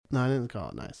No, I didn't call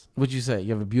it nice. What'd you say?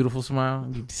 You have a beautiful smile?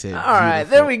 You said All right,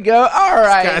 there we go. All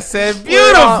right. I said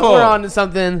beautiful. We're on to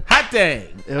something. Hot dang.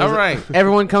 All right.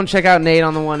 Everyone come check out Nate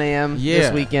on the 1 a.m.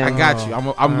 this weekend. I got you.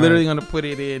 I'm literally going to put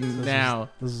it in now.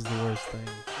 This is the worst thing.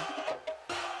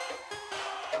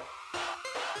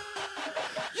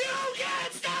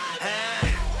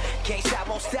 Can't stop,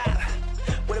 won't stop.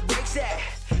 Where the bricks at?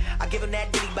 I give him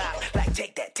that ditty bop. Like,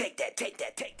 take that, take that, take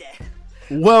that, take that.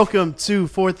 Welcome to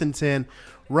 4th and 10,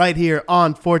 right here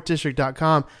on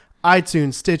 4thdistrict.com,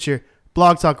 iTunes, Stitcher,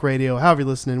 Blog Talk Radio, however you're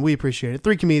listening. We appreciate it.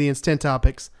 3 comedians, 10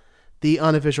 topics, the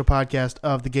unofficial podcast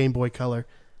of the Game Boy Color.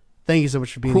 Thank you so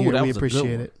much for being here. We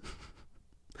appreciate it.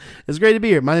 It's great to be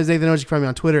here. My name is Nathan Owens. You can find me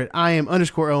on Twitter at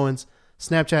IAM_Owens.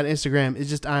 Snapchat, Instagram is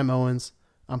just I'm Owens.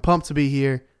 I'm pumped to be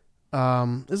here.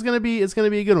 It's gonna be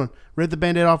a good one. Rip the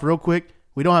Band-Aid off real quick.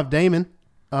 We don't have Damon.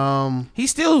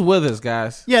 He's still with us,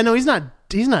 guys. Yeah, no, he's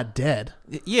not dead.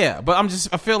 Yeah, but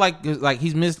I feel like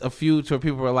he's missed a few to where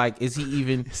people are like, is he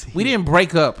even? We didn't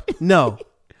break up. No.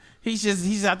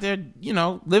 He's out there,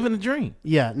 living the dream.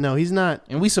 Yeah, no, he's not.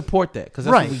 And we support that because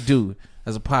that's what we do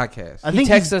as a podcast. He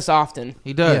texts us often.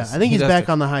 He does. Yeah, I think he's back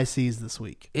on the high seas this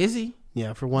week. Is he?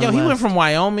 Yeah, for one. Yo, he went from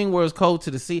Wyoming where it's cold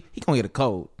to the sea. He gonna get a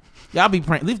cold. Y'all be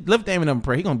praying. Lift Damon up and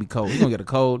pray. He gonna be cold. He gonna get a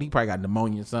cold. He probably got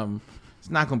pneumonia or something. It's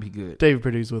not gonna be good. David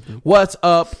Perdue's with me. What's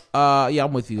up? Yeah,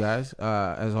 I'm with you guys.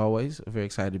 As always, very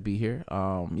excited to be here.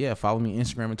 Yeah, follow me on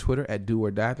Instagram and Twitter at Do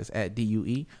or Die. That's at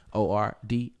DUEORDIE.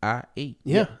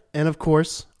 Yeah, and of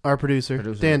course our producer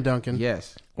Dan Duncan.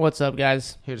 Yes. What's up,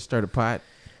 guys? Here to stir the pot.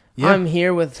 Yeah. I'm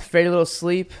here with very little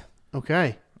sleep.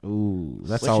 Okay. Ooh,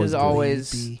 that's which always is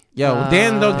always. Yo,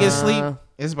 Dan don't get sleep.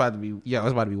 It's about to be. Yeah,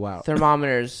 it's about to be wild.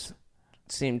 Thermometers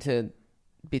seem to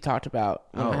be talked about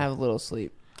when I have a little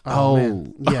sleep. Oh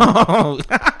man. Yeah.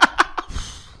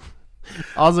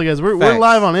 Also, guys, we're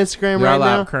live on Instagram right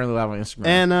now. Currently live on Instagram.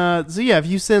 And so yeah, if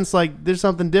you sense like there's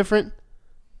something different,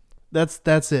 that's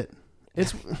it.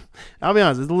 It's I'll be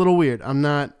honest, it's a little weird. I'm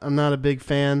not a big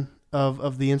fan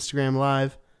of the Instagram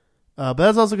live. But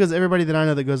that's also because everybody that I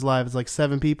know that goes live is like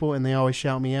 7 people, and they always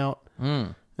shout me out.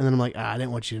 And then I'm like, I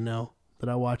didn't want you to know that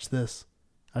I watched this.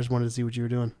 I just wanted to see what you were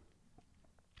doing.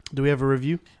 Do we have a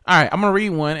review? All right, I'm going to read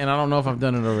one, and I don't know if I've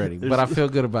done it already, but I feel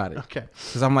good about it. Okay.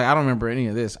 Because I'm like, I don't remember any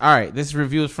of this. All right, this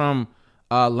review is from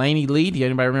Laney Lee. Do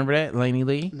anybody remember that? Laney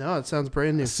Lee? No, it sounds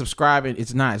brand new. Subscribe, and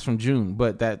it's not. It's from June,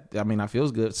 but that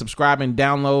feels good. Subscribe and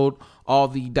download all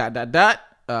the ...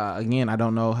 Again, I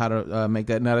don't know how to make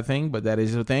that another thing, but that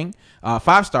is a thing.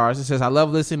 5 stars. It says, I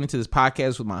love listening to this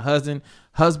podcast with my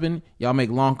husband. Y'all make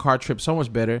long car trips so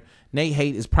much better. Nate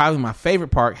hate is probably my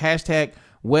favorite part. Hashtag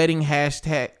wedding.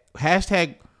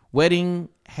 Hashtag wedding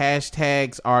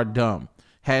hashtags are dumb.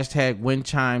 Hashtag wind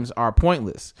chimes are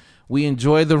pointless. We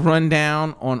enjoy the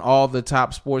rundown on all the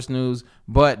top sports news,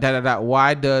 but ...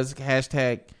 Why does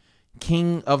hashtag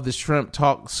king of the shrimp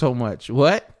talk so much?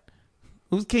 What?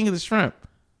 Who's king of the shrimp?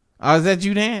 Oh, is that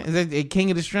you, Dan? Is that a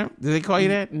king of the shrimp? Did they call you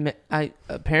that?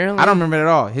 Apparently. I don't remember it at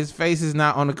all. His face is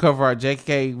not on the cover art.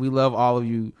 JK, we love all of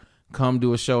you. Come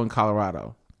do a show in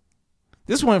Colorado.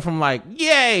 This went from like,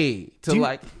 yay, to Do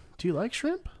you like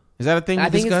shrimp? Is that a thing we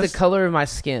discussed? I think it's the color of my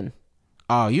skin.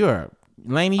 Oh,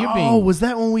 Laney, you're being. Oh, was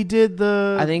that when we did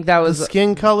the. I think that was. The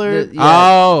skin color? Yeah.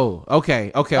 Oh,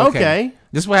 okay.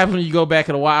 This is what happens when you go back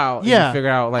in a while and you figure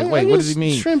out, like, wait, what does he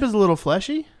mean? Shrimp is a little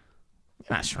fleshy.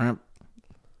 Not shrimp.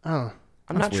 Oh.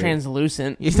 I'm not weird.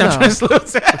 Translucent. He's not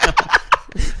translucent.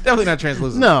 Definitely not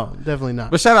translucent. No, definitely not.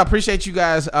 But shout out, appreciate you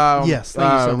guys. Yes,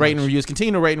 thank you so rating much. Reviews.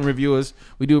 Continue to rate and review us.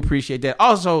 We do appreciate that.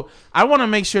 Also, I want to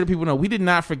make sure that people know we did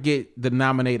not forget the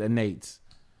nominate a Nates.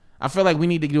 I feel like we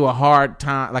need to do a hard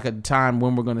time, like a time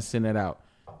when we're going to send it out.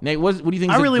 Nate, what do you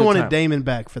think? I really wanted time? Damon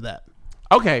back for that.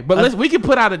 Okay, but we can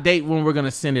put out a date when we're going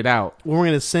to send it out. When we're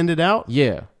going to send it out?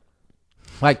 Yeah,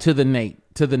 like to the Nate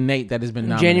that has been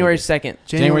nominated. January 2nd.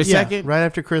 January 2nd? Right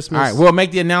after Christmas. All right, we'll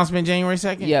make the announcement January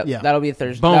 2nd? Yep, yeah. That'll be a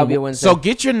Thursday. Boom. That'll be a Wednesday. So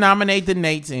get your nominate the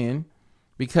Nates in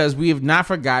because we have not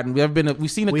forgotten. We've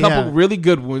seen a couple really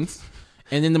good ones,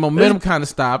 and then the momentum kind of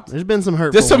stopped. There's been some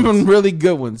hurtful There's some ones. really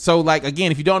good ones. So, like,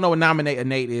 again, if you don't know what nominate a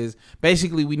Nate is,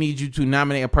 basically we need you to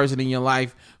nominate a person in your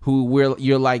life who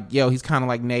you're like, yo, he's kind of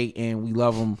like Nate, and we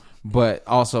love him, but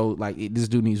also, like, this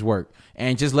dude needs work.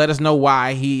 And just let us know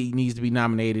why he needs to be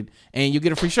nominated, and you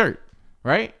get a free shirt.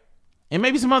 Right? And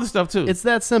maybe some other stuff too. It's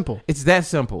that simple.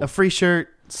 A free shirt,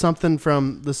 something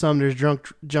from the Sumner's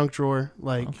junk drawer.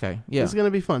 Like, okay, yeah. It's going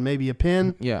to be fun. Maybe a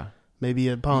pin. Yeah. Maybe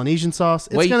a Polynesian sauce.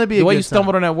 It's going to be a good The way you time.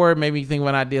 stumbled on that word made me think of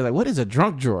an idea. Like, what is a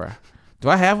drunk drawer? Do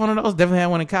I have one of those? Definitely had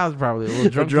one in college, probably. A little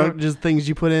drunk drawer. Just things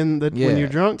you put in that when you're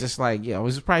drunk? Just like, it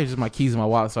was probably just my keys in my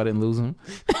wallet so I didn't lose them.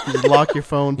 You just lock your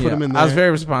phone, put them in there. I was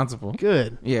very responsible.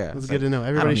 Good. Yeah. That's good to know.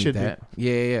 Everybody should be.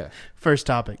 Yeah. First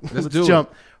topic. Let's do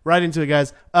jump right into it,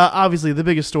 guys. Obviously, the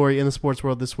biggest story in the sports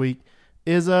world this week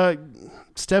is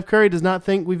Steph Curry does not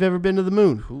think we've ever been to the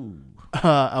moon.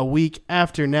 A week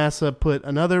after NASA put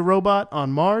another robot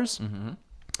on Mars,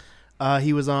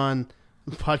 he was on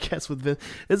a podcast with Vince.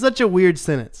 It's such a weird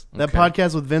sentence. That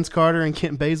podcast with Vince Carter and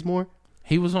Kent Bazemore.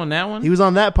 He was on that one? He was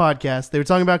on that podcast. They were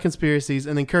talking about conspiracies,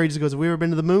 and then Curry just goes, have we ever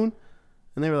been to the moon?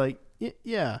 And they were like,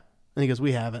 yeah. And he goes,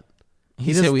 we haven't.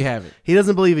 He said we haven't. He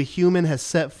doesn't believe a human has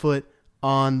set foot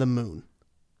on the moon.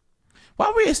 Why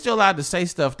are we still allowed to say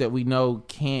stuff that we know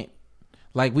can't,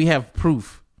 like we have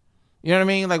proof? You know what I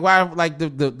mean? Like why? Like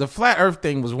the flat Earth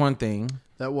thing was one thing.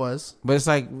 That was. But it's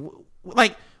like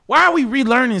why are we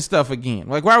relearning stuff again?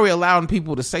 Like why are we allowing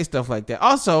people to say stuff like that?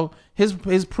 Also,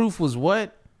 his proof was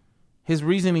what? His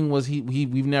reasoning was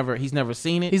he's never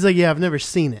seen it. He's like, yeah, I've never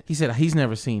seen it. He said he's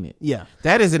never seen it. Yeah.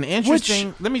 That is an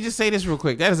interesting. Let me just say this real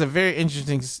quick. That is a very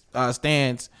interesting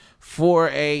stance for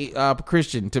a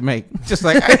Christian to make. Just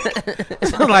like,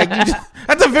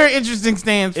 that's a very interesting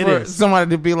stance for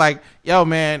somebody to be like, yo,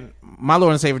 man, my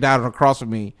Lord and Savior died on the cross for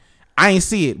me. I ain't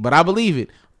see it, but I believe it.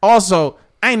 Also,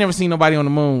 I ain't never seen nobody on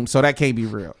the moon, so that can't be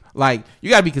real. Like, you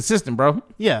gotta be consistent, bro.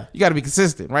 Yeah, you gotta be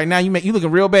consistent. Right now, you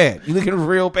looking real bad. You looking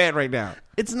real bad right now.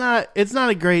 It's not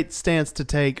a great stance to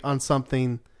take on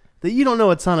something that you don't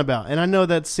know a ton about, and I know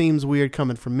that seems weird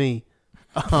coming from me.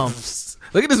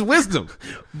 Look at this wisdom.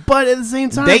 But at the same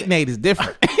time, date Nate is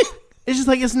different. It's just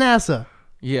like it's NASA.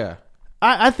 Yeah,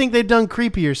 I think they've done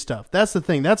creepier stuff. That's the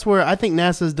thing. That's where I think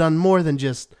NASA's done more than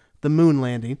just the moon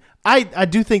landing. I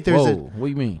do think there's what do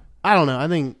you mean? I don't know. I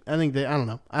think they. I don't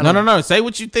know. No. Say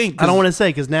what you think. I don't want to say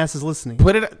because NASA's listening.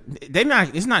 Put it. They're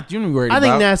not. It's not you worried about. I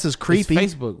think NASA's creepy.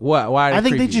 It's Facebook. What? Why? I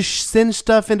think creepy? they just send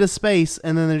stuff into space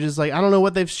and then they're just like, I don't know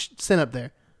what they've sent up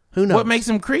there. Who knows? What makes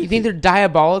them creepy? You think they're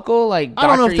diabolical? Like I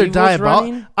don't know if they're diabolical.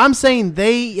 diabolical. I'm saying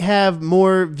they have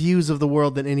more views of the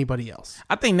world than anybody else.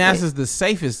 I think NASA's the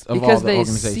safest of all because the they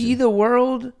organizations. see the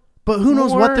world. But who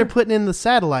knows what they're putting in the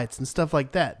satellites and stuff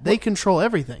like that? They control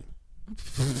everything.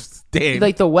 Damn.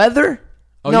 Like the weather.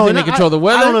 Oh, no, you think they control the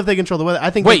weather? I don't know if they control the weather. I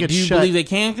think. Wait, do you believe they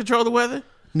can control the weather?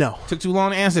 No. Took too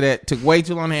long to answer that. Took way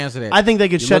too long to answer that. I think they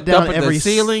could shut down every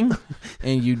ceiling,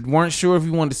 and you weren't sure if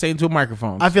you wanted to say into a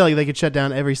microphone. I feel like they could shut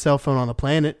down every cell phone on the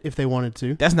planet if they wanted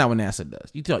to. That's not what NASA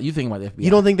does. You think about the FBI.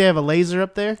 You don't think they have a laser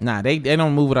up there? Nah, they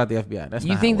don't move without the FBI. That's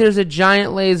you think there's a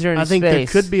giant laser in space? I think there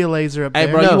could be a laser up there.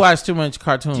 Hey, bro, you watch too much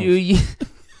cartoons. Do you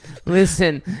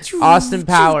listen? Austin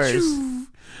Powers.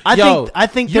 I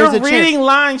think there's you're a reading chance.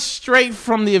 lines straight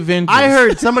from the Avengers. I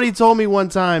heard somebody told me one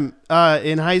time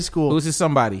in high school. Who's this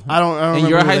somebody? I don't in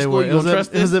your high who school, they you were. don't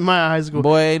trust It was at my high school.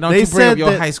 Boy, don't you bring up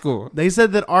your high school. They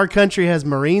said that our country has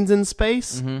Marines in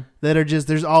space that are just,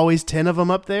 there's always 10 of them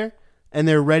up there, and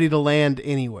they're ready to land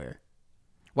anywhere.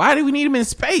 Why do we need them in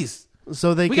space?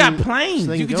 So we got planes.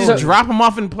 So you can just drop them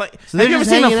off in planes. So they're just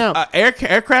hanging out.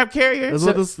 Aircraft carrier?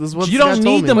 This is what you don't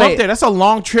need them up there. That's a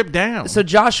long trip down. So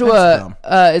Joshua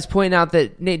is pointing out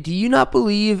that, Nate, do you not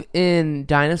believe in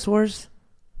dinosaurs?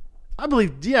 I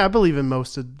believe in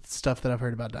most of the stuff that I've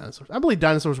heard about dinosaurs. I believe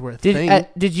dinosaurs were a thing.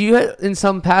 Did you in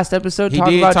some past episode talk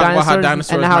about how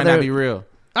dinosaurs might not be real?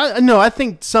 No, I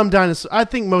think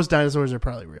most dinosaurs are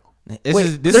probably real.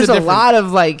 There's a lot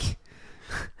of like.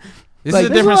 This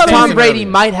is a different Tom Brady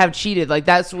might have cheated. Like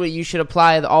that's what you should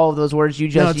apply all of those words you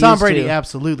just used. No, Tom Brady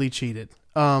absolutely cheated.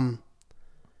 The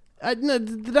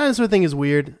dinosaur thing is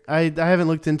weird. I haven't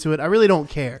looked into it. I really don't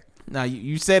care. No,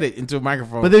 you said it into a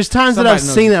microphone. But there's times that I've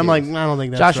seen it. I'm like, I don't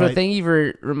think that's Joshua, right. thank you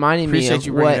for reminding me of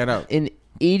what an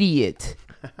idiot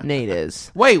Nate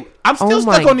is. Wait, I'm still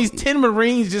stuck on these 10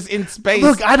 Marines just in space.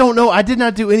 Look, I don't know. I did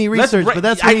not do any research, but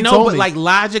that's what he told me. But like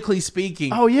logically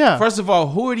speaking. Oh, yeah. First of all,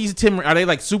 who are these 10? Are they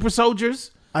like super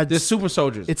soldiers? They're super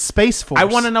soldiers. It's Space Force. I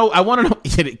want to know.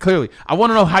 Clearly, I want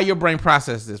to know how your brain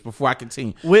processed this before I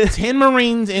continue. 10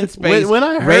 Marines in space, when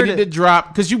I heard ready to drop,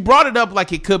 because you brought it up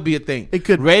like it could be a thing. It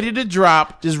could, ready to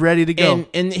drop, just ready to go.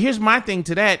 And here's my thing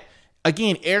to that.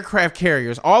 Again, aircraft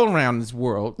carriers all around this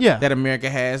world that America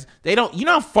has. They don't. You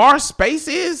know how far space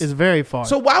is? It's very far.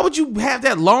 So why would you have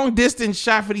that long distance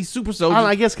shot for these super soldiers?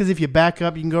 I guess because if you back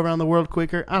up, you can go around the world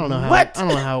quicker. I don't know how. What? I don't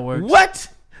know how it works. What?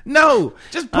 No,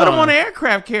 just put them on an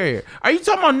aircraft carrier. Are you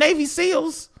talking about Navy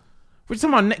SEALs? We're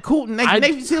talking about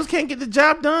Navy SEALs can't get the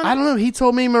job done? I don't know. He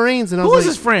told me Marines. And I was Who is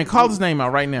like, his friend? Call his name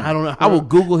out right now. I don't know. I will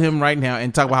Google him right now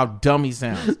and talk about how dumb he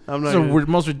sounds. I'm not It's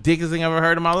the most ridiculous thing I've ever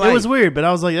heard in my life. It was weird, but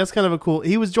I was like, that's kind of a cool.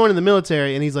 He was joining the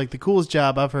military, and he's like, the coolest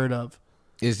job I've heard of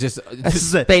It's just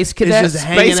space cadet. It's just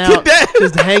hanging out,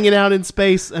 just hanging out in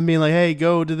space and being like, "Hey,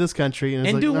 go to this country," and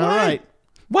it's like, do all what? right.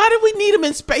 Why do we need him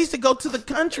in space to go to the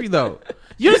country though?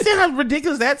 You understand how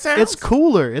ridiculous that sounds? It's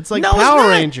cooler. It's like No, it's Power not.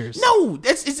 Rangers. No,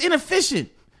 it's inefficient.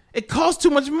 It costs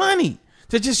too much money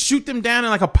to just shoot them down in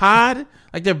like a pod,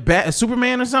 like they're a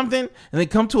Superman or something, and they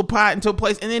come to a pod into a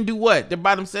place and then do what? They're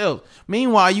by themselves.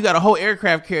 Meanwhile, you got a whole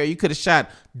aircraft carrier you could have shot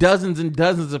dozens and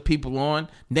dozens of people on,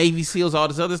 Navy SEALs, all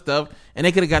this other stuff, and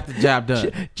they could have got the job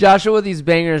done. Joshua with these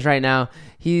bangers right now.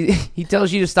 He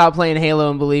tells you to stop playing Halo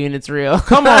and believing it's real.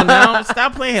 Come on now,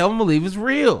 stop playing Hell and believe it's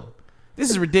real. This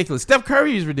is ridiculous. Steph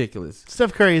Curry is ridiculous.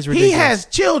 Steph Curry is ridiculous. He has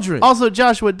children. Also,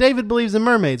 Joshua, David believes in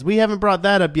mermaids. We haven't brought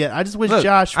that up yet. I just wish Look,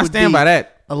 Josh would I stand be by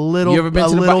that. a little. You ever been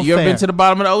to the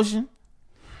bottom of the ocean?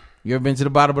 You ever been to the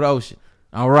bottom of the ocean?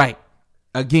 All right.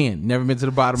 Again, never been to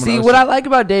the bottom of the ocean. See, what I like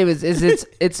about David is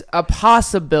it's a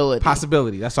possibility.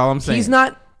 Possibility. That's all I'm saying.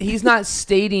 He's not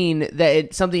stating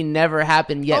that something never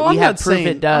happened yet. Oh, We I'm have not proof saying-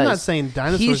 it does. I'm not saying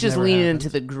dinosaurs He's just never leaning happened. into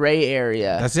the gray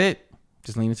area That's it.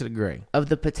 Just lean into the gray. of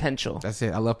the potential. That's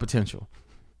it. I love potential.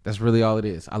 That's really all it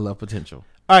is. I love potential.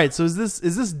 All right, so is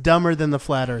this dumber than the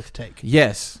flat Earth take?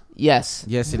 Yes. Yes.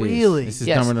 Yes, it is. Really? This is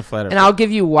Yes. dumber than the flat Earth. And I'll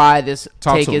give you why this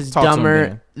Talk take to him. is Talk to him, dumber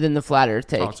Dan. than the flat Earth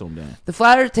take. Talk to him, Dan. The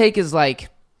flat Earth take is like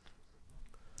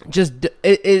just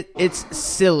it's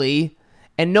silly,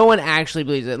 and no one actually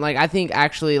believes it. Like I think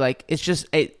actually like it's just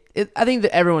I think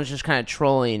that everyone's just kind of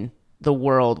trolling the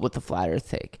world with the flat Earth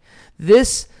take.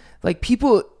 This like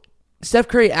people. Steph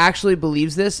Curry actually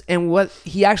believes this, and what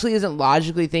he actually isn't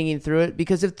logically thinking through it,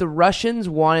 because if the Russians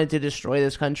wanted to destroy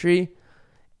this country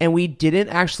and we didn't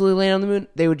actually land on the moon,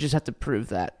 they would just have to prove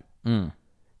that. And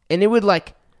it would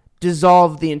like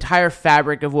dissolve the entire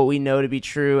fabric of what we know to be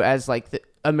true as like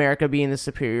America being the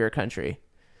superior country.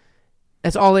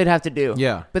 That's all they'd have to do.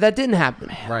 Yeah. But that didn't happen.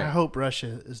 Right. I hope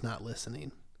Russia is not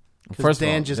listening. Because First of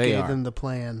Dan all, just they gave are. them the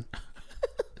plan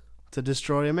to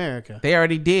destroy America. They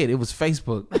already did. It was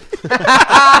Facebook.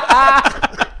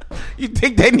 You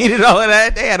think they needed all of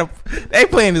that? They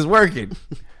plan is working.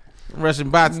 Russian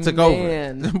bots took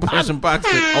Man. over. Russian bots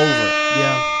took over.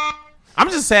 Yeah. I'm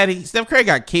just sad. Steph Curry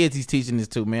got kids he's teaching this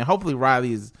to, man. Hopefully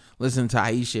Riley is listening to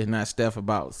Aisha and not Steph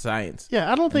about science.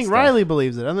 Yeah, I don't think stuff. Riley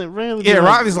believes it. I think Riley. Yeah,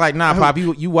 Riley's like, nah, Pop,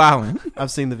 you wildin'.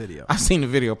 I've seen the video. I seen the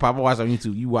video, Pop. I watched on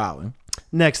YouTube. You wildin'.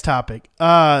 Next topic.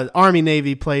 Army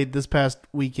Navy played this past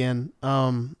weekend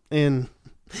in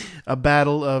a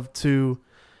battle of two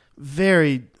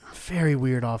very, very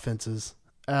weird offenses.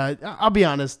 I'll be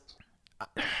honest.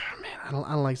 Man, I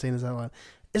don't like saying this out loud.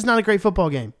 It's not a great football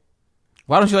game.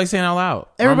 Why don't you like saying it out loud?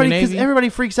 Everybody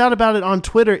freaks out about it on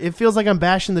Twitter. It feels like I'm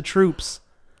bashing the troops.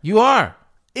 You are.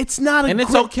 It's not,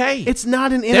 it's okay. It's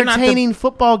not an They're not the- entertaining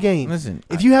football game. Listen,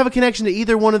 if you have a connection to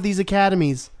either one of these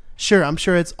academies, sure, I'm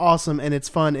sure it's awesome and it's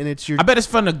fun and it's your. I bet it's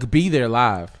fun to be there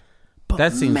live. But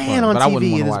that seems man, fun, on but I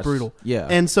wouldn't TV wanna it is watch. brutal. Yeah.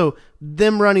 And so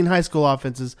them running high school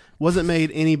offenses wasn't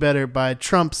made any better by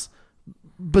Trump's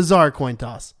bizarre coin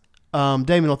toss.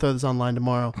 Damon will throw this online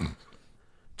tomorrow.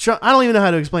 Trump, I don't even know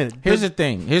how to explain it. Here's the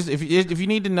thing. If you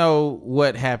need to know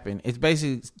what happened, it's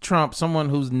basically Trump, someone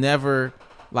who's never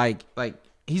like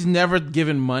he's never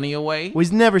given money away. Well,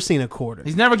 he's never seen a quarter.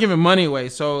 He's never given money away.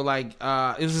 So like it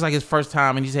was just like his first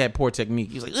time, and he's had poor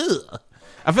technique. He's like, ugh.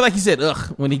 I feel like he said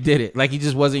ugh when he did it. Like he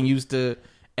just wasn't used to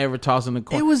ever tossing the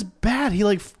coin. It was bad.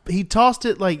 He tossed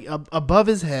it like above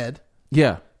his head.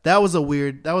 Yeah, That was a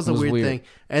weird weird. thing.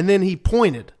 And then he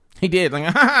pointed. he did. Like,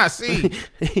 haha, see,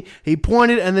 He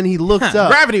pointed and then he looked up.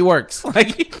 gravity works.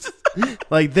 Like,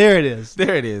 Like there it is.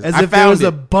 there it is. As I if there found was it.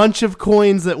 a bunch of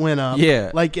coins that went up.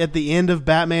 Yeah. Like at the end of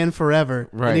Batman Forever.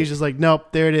 Right. And he's just like,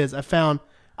 nope, there it is. I found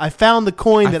the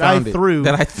coin that I found it. threw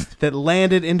That that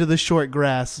landed into the short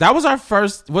grass. That was our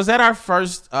first. Was that our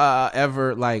first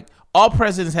ever? Like all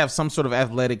presidents have some sort of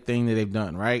athletic thing that they've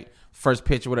done, right? First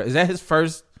pitch or whatever. Is that his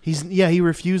first? He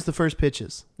refused the first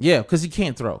pitches. Yeah, because he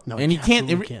can't throw. No, and he he can't.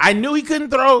 absolutely can't. I knew he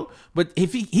couldn't throw, but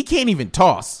if he can't even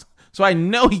toss, so I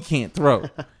know he can't throw.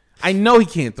 I know he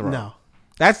can't throw. No.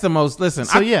 That's the most. Listen,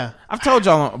 So, yeah. I've told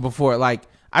y'all before. Like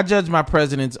I judge my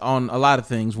presidents on a lot of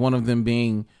things. One of them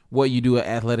being what you do at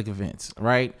athletic events.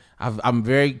 Right. I'm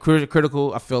very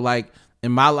critical. I feel like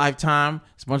in my lifetime,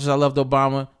 as much as I loved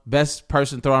Obama, best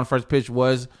person throwing first pitch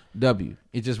was W.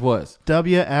 It just was.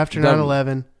 W after W.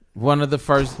 9/11. One of the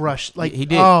first. Crushed. Like, he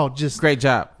did. oh, just great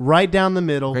job. right down the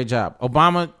middle. Great job.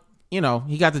 Obama,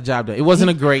 he got the job done. It wasn't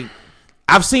a great.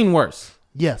 I've seen worse.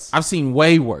 Yes. I've seen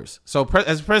way worse. So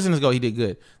as presidents go, he did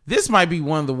good. This might be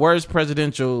one of the worst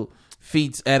presidential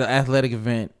feats at an athletic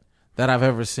event that I've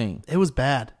ever seen. It was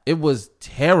bad. It was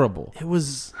terrible. It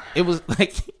was It was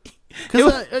like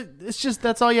Because it's just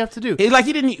that's all you have to do. It's like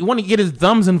he didn't want to get his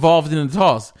thumbs involved in the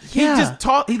toss. Yeah. He just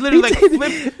tossed. He literally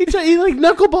flipped. He like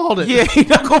knuckleballed it. Yeah, he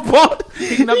knuckleballed.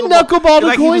 He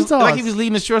knuckleballed the coin toss. Like he was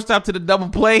leading the shortstop to the double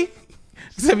play.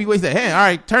 Except he said, "Hey, all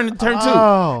right, turn two,"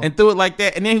 and threw it like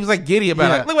that. And then he was like giddy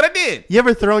about it. Like, look what I did. You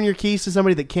ever thrown your keys to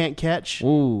somebody that can't catch?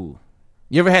 Ooh.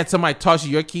 You ever had somebody toss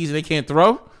you your keys and they can't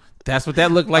throw? That's what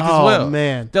that looked like as well. Oh,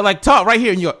 man. They're like, talk right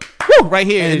here, and you're right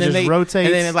here. And then it just rotates.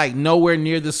 And then it's like nowhere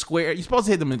near the square. You're supposed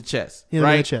to hit them in the chest. Hit them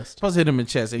in the chest. Supposed to hit them in the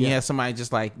chest. And you have somebody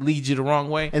just like lead you the wrong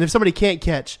way. And if somebody can't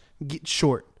catch, get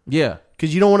short. Yeah.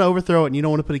 Because you don't want to overthrow it and you don't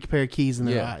want to put a pair of keys in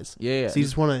their eyes. Yeah. So you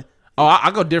just want to. Oh,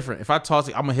 I go different. If I toss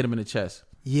it, I'm going to hit them in the chest.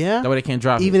 Yeah. That way they can't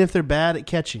drop Even it. if they're bad at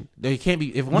catching. They can't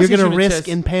be. If once You're going to in the risk chest,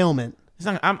 impalement. It's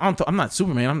not, I'm not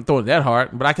Superman. I'm throwing it that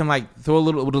hard. But I can like throw a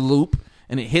little with a loop.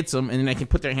 And it hits them, and then they can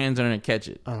put their hands on it and catch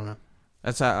it. I don't know.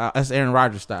 That's Aaron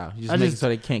Rodgers style. You just make it so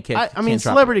they can't catch. I mean,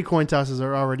 celebrity coin tosses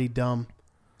are already dumb.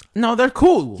 No, they're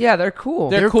cool. Yeah, they're cool.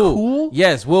 They're cool.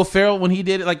 Yes, Will Ferrell when he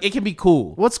did it, like it can be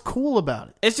cool. What's cool about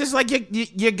it? It's just like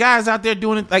your guys out there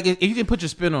doing it. Like if you can put your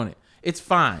spin on it, it's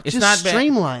fine. It's just not bad.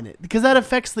 streamline it because that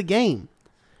affects the game.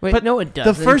 Wait, but no, it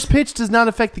doesn't. The first pitch does not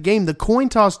affect the game. The coin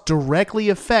toss directly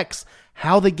affects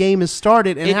how the game is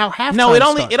started and how halftime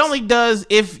starts. It only does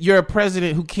if you're a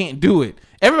president who can't do it.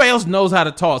 Everybody else knows how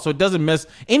to toss, so it doesn't mess.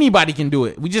 Anybody can do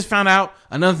it. We just found out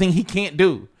another thing he can't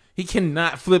do. He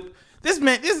cannot flip. This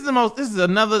man, this is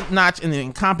another notch in the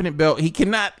incompetent belt. He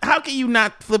cannot. How can you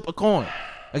not flip a coin?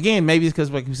 Again, maybe it's because,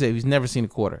 like you said, he's never seen a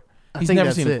quarter. He's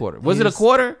never seen a quarter. Was it a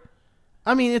quarter?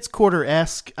 I mean, it's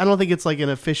quarter-esque. I don't think it's like an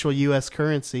official U.S.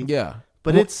 currency. Yeah,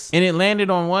 but it's and it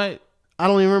landed on what? I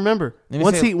don't even remember.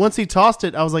 Once he tossed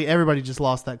it, I was like, everybody just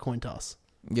lost that coin toss.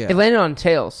 Yeah, it landed on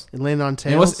tails. It landed on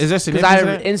tails. Is there Because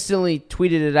significance? I instantly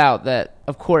tweeted it out that,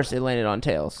 of course, it landed on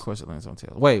tails. Of course, it lands on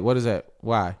tails. Wait, what is that?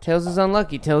 Why? Tails is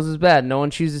unlucky. Tails is bad. No one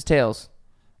chooses tails.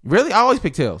 Really? I always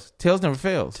pick tails. Tails never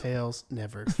fails. Tails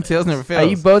never. Tails never fails. Are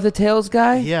you both a tails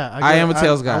guy? Yeah, I am a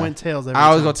tails guy. I went tails. I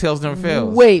always go tails never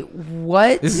fails. Wait,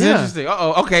 what? This is interesting.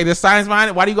 Okay. There's science behind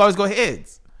it. Why do you always go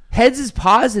heads? Heads is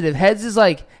positive. Heads is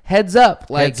like heads up.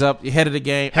 Like, heads up. You're head of the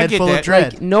game. Head I get full that. of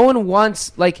dread. like no one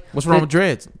wants like. What's wrong with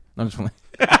dreads? I'm just playing.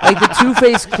 Like the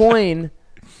two-faced coin.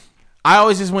 I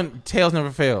always just went tails never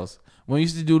fails. When we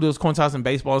used to do those coin toss in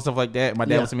baseball and stuff like that, my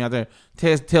dad would send me out there.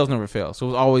 Tails never fails. So it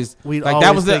was always We'd like always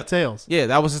that was take tails. Yeah,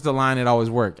 that was just the line that always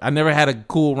worked. I never had a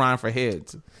cool rhyme for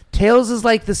heads. Tails is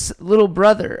like the little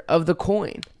brother of the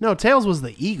coin. No, tails was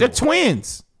the eagle. They're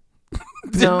twins.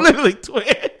 They're No. literally twins.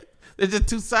 They're just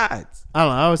two sides. I don't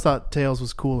know. I always thought tails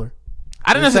was cooler.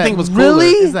 I didn't necessarily think it was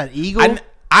really? cooler. Is that eagle?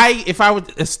 If I would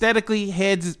aesthetically,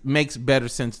 heads makes better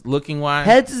sense looking wise.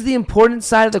 Heads is the important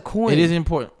side of the coin. It is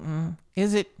important.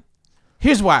 Is it?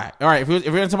 Here's why. All right, if we're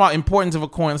going to talk about importance of a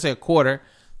coin, let's say a quarter,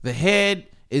 the head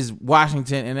is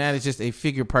Washington, and that is just a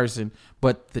figure person,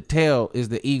 but the tail is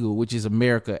the eagle, which is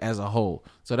America as a whole.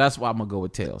 So that's why I'm going to go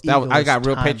with tails. I got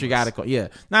real patriotic. Yeah,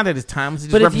 not that it's timeless. It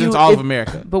just represents all of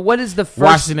America. But what is the first?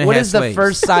 Washington what had is the slaves.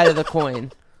 first side of the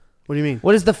coin? What do you mean?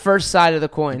 What is the first side of the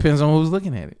coin? Depends on who's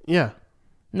looking at it. Yeah.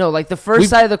 No, like the first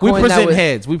side of the coin. We present that was,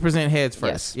 heads. We present heads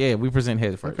first. Yes. Yeah, we present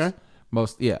heads first. Okay.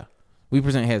 We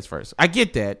present heads first. I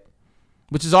get that,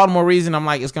 which is all the more reason I'm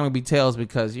like it's going to be tails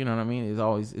because you know what I mean. It's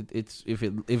always it's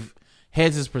if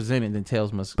heads is presented, then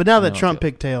tails must. But now that Trump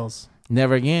picked tails,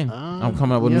 never again. I'm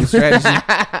coming up with a new strategy.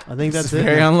 I think that's it.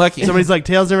 Very unlucky. Somebody's like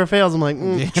tails never fails. I'm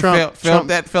like Trump. failed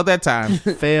that time.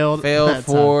 failed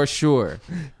for sure.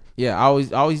 Yeah, I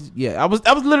always. Yeah, I was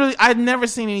literally. I'd never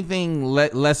seen anything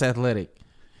less athletic,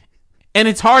 and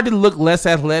it's hard to look less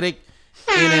athletic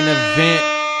in an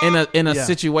event in a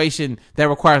situation that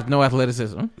requires no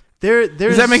athleticism.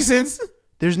 Does that make sense?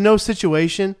 There's no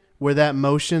situation where that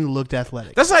motion looked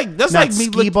athletic. That's like me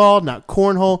skee ball, not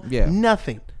cornhole, Yeah.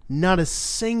 nothing, not a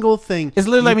single thing. It's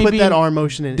literally like me put being that arm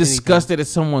motion in. disgusted at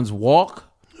someone's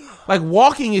walk. Like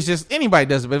walking is just anybody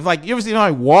does it, but if like you ever seen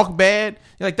somebody walk bad,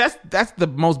 you're like that's the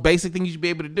most basic thing you should be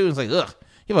able to do. It's like ugh,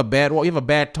 you have a bad walk, you have a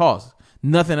bad toss,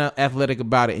 nothing athletic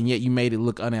about it, and yet you made it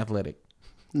look unathletic.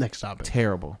 Next topic.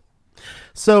 Terrible.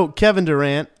 So Kevin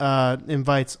Durant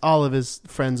invites all of his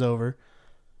friends over,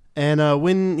 and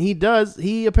when he does,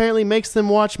 he apparently makes them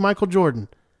watch Michael Jordan.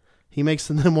 He makes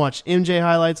them watch MJ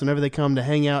highlights whenever they come to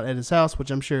hang out at his house,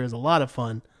 which I'm sure is a lot of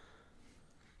fun.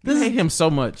 You hate him so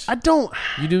much. I don't.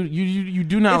 You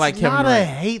do not like Kevin It's not Durant. a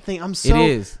hate thing. I'm It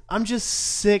is. I'm just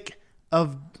sick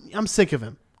of. I'm sick of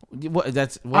him. What?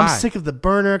 That's why. I'm sick of the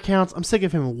burner accounts. I'm sick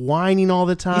of him whining all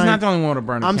the time. He's not the only one with a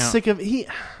burner I'm account. sick of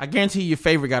I guarantee you your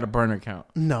favorite got a burner account.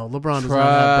 No, LeBron does not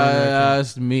have burner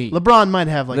accounts. Trust me. LeBron might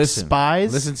have like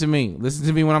spies. Listen to me. Listen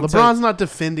to me when I'm LeBron's not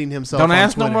defending himself. Don't on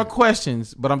ask no Twitter. more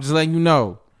questions, but I'm just letting you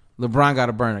know. LeBron got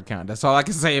a burner account. That's all I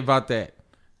can say about that.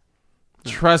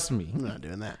 Trust me. I'm not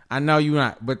doing that. I know you're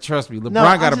not, but trust me. LeBron No,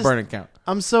 I got a just- burner account.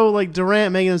 I'm so like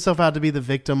Durant making himself out to be the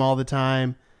victim all the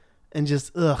time, and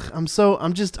just I'm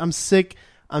sick.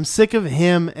 I'm sick of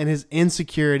him and his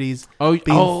insecurities being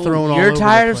thrown all over You're the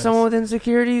tired of place. someone with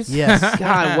insecurities? Yes.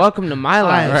 God, welcome to my I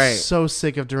life. am Right. so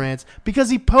sick of Durant's because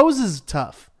he poses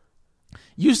tough.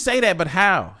 You say that, but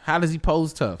how? How does he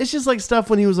pose tough? It's just like stuff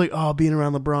when he was like, "Oh, being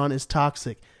around LeBron is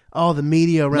toxic." Oh, the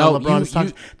media around No, LeBron is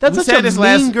toxic. That's we such said a this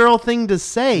mean girl thing to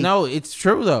say. No, it's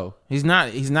true though. He's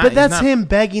not. but that's him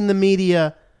begging the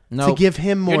media to give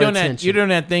him more you're doing attention. You're doing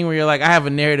that thing where you're like, I have a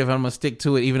narrative, I'm gonna stick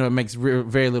to it, even though it makes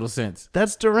very little sense.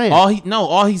 That's Durant.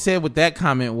 All he said with that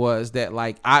comment was that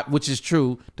which is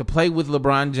true, to play with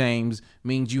LeBron James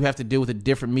means you have to deal with a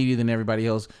different media than everybody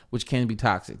else, which can be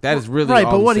toxic. That is really right.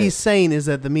 all But he what said. he's saying is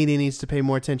that the media needs to pay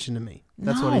more attention to me.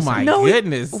 That's what he's saying. No,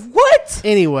 goodness. What?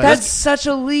 Anyway, That's such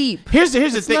a leap. Here's the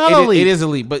thing. not a leap. It is a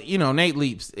leap, but Nate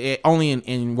leaps only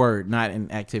in word, not in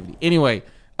activity. Anyway,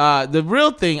 the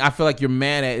real thing I feel like you're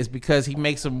mad at is because he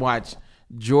makes him watch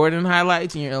Jordan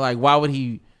highlights, and you're like, why would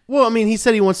he? Well, I mean, he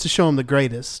said he wants to show him the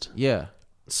greatest. Yeah,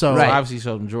 So Right. obviously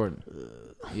showed him Jordan.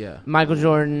 Yeah, Michael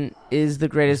Jordan is the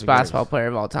greatest the basketball greatest. player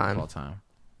of all all time. time.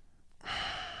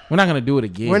 We're not gonna do it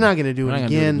again. We're not gonna do We're it not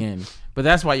gonna again. But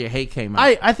that's why your hate came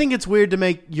out. I think it's weird to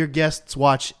make your guests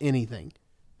watch anything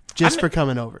just for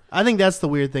coming over. I think that's the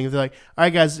weird thing. If they're like, all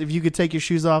right, guys, if you could take your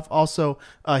shoes off. Also,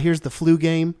 here's the flu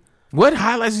game. What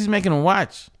highlights he's making them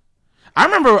watch? I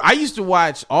remember I used to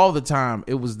watch all the time.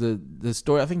 It was the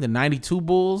story. I think the '92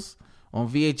 Bulls on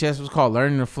VHS was called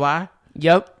 "Learning to Fly."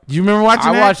 Yep. Do you remember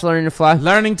watching I that? watched Learning to Fly.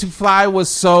 Learning to Fly was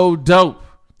so dope.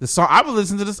 The song I would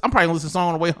listen to this. I'm probably gonna listen to the song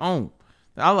on the way home.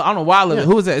 I don't know why I listen.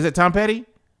 Yeah. Who is that? Is it Tom Petty?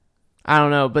 I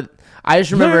don't know, but I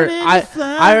just remember Learning to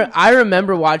fly. I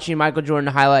remember watching Michael Jordan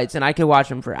highlights, and I could watch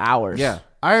them for hours. Yeah.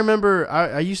 I remember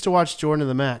I used to watch Jordan to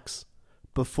the Max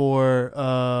before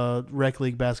rec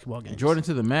league basketball games. Jordan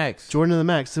to the max. Jordan to the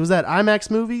Max. It was that IMAX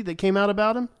movie that came out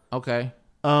about him. Okay.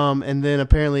 And then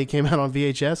apparently it came out on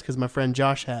VHS because my friend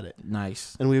Josh had it.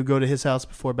 Nice. And we would go to his house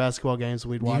before basketball games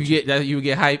and we'd watch You would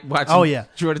get hype watching. Oh, yeah.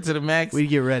 Jordan to the max. We'd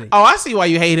get ready. Oh, I see why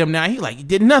you hate him now. He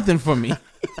did nothing for me.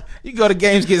 You go to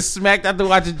games, get smacked after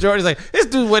watching Jordan. He's like, this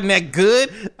dude wasn't that good.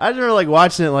 I just remember like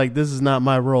watching it like this is not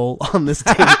my role on this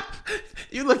team.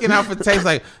 You looking out for tapes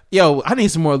like, yo, I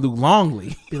need some more Luke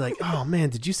Longley. Be like, oh man,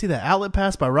 did you see that outlet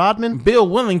pass by Rodman? Bill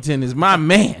Wellington is my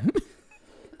man.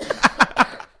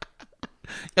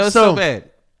 It was so bad.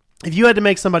 If you had to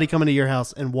make somebody come into your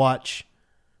house and watch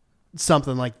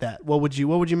something like that, what would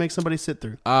you make somebody sit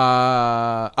through?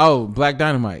 Black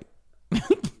Dynamite.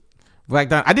 Black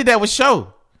Dynamite. I did that with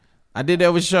Show. I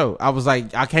was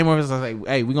like, I came over and I was like,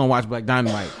 hey, we're gonna watch Black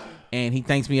Dynamite. And he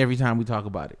thanks me every time we talk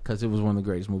about it because it was one of the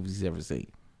greatest movies he's ever seen.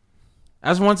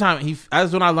 That's one time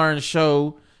that's when I learned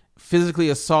Show physically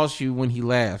assaults you when he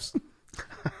laughs.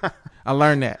 I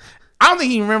learned that. I don't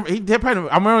think he remember.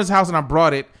 I remember his house and I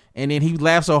brought it, and then he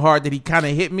laughed so hard that he kind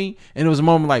of hit me, and it was a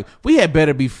moment like we had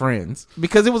better be friends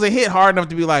because it was a hit hard enough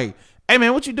to be like, "Hey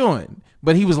man, what you doing?"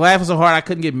 But he was laughing so hard I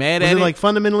couldn't get mad Was at it it. like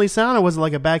fundamentally sound, or was it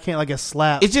like a backhand, like a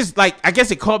slap? It's just like I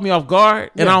guess it caught me off guard,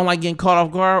 and Yeah. I don't like getting caught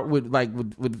off guard with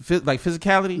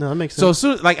physicality. No, that makes So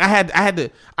sense. soon, like I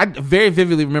very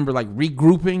vividly remember like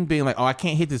regrouping, being like, "Oh, I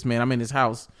can't hit this man. I'm in his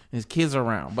house and his kids are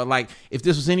around." But like if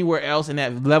this was anywhere else and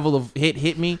that level of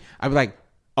hit me, I'd be like,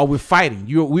 "Oh, we're fighting.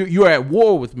 You're at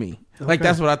war with me." Like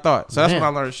that's what I thought. So that's Man. what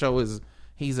I learned. Show is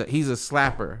he's a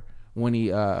slapper when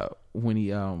he laughs.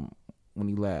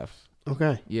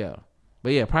 Okay, Yeah,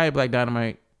 but yeah, probably Black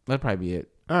Dynamite. That'd probably be it.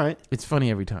 all right. It's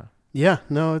funny every time. Yeah,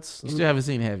 no, it's. You still haven't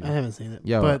seen it, have you? I haven't seen it,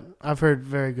 Yo. but I've heard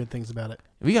very good things about it.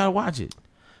 We gotta watch it.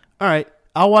 All right,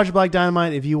 I'll watch Black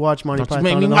Dynamite if you watch Monty Don't you Python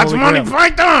make me and the watch Holy Monty Grail.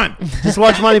 Python. Just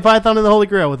watch Monty Python and the Holy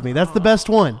Grail with me. That's the best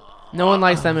one. No one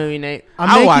likes that movie, Nate.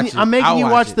 I'll watch it. I'm making I'll you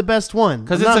watch watch it. the best one.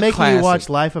 'Cause I'm it's not a making you watch classic.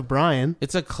 Life of Brian.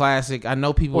 It's a classic. I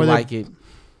know people Or the- like it.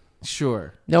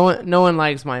 Sure, No one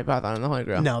likes Monty Python and the Holy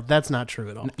Grail. No, that's not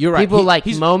true at all. you're right. People like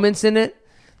he's- moments in it.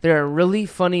 There are really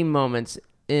funny moments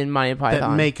in Monty That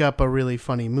Python, make up a really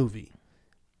funny movie.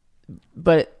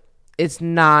 but it's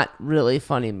not really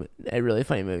funny. A really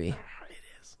funny movie.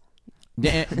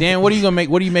 Dan, what are you gonna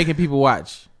make? What are you making people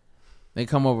watch? They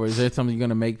come over. Is there something you're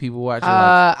gonna make people watch?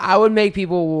 I would make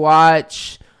people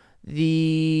watch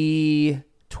the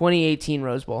 2018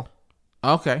 Rose Bowl.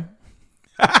 Okay.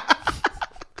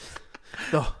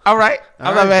 All right.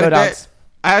 I'm not mad Go at that. Dogs.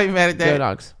 I ain't mad at that. Go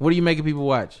Dogs. What are you making people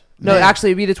watch? No, Man. actually,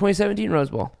 it'd be the 2017 Rose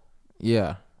Bowl.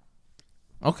 Yeah.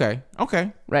 Okay.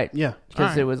 Right. Yeah. Because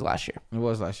Alright. it was last year. It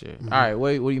was last year. All right. What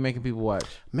are you making people watch?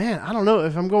 Man, I don't know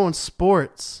if I'm going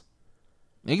sports.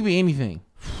 It could be anything.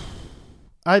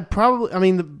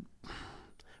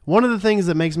 One of the things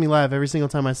that makes me laugh every single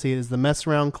time I see it is the mess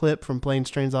around clip from Planes,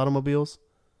 Trains, Automobiles.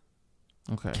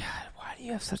 Okay. Why do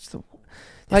you have such the...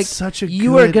 It's such a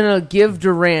you good... are going to give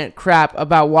Durant crap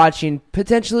about watching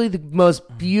potentially the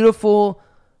most beautiful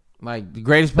Like the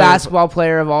greatest player basketball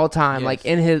player of all time, Yes. like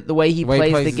in the way he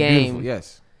plays the is game. beautiful.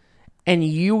 Yes. And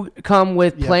you come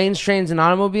with Yeah. Planes, Trains, and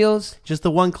Automobiles? Just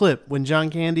the one clip when John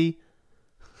Candy...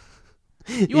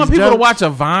 You want people to watch a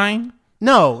Vine?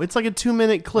 No, it's like a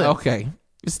 2-minute clip. Okay.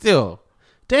 It's still.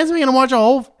 Dan's going to watch a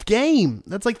whole game.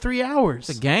 That's like 3 hours.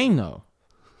 It's a game though.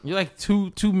 You're like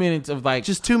two minutes of like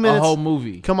Just 2 minutes. a whole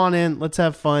movie. Come on in. Let's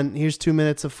have fun. Here's 2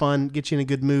 minutes of fun. Get you in a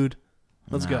good mood.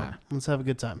 Let's go. Nah. Let's have a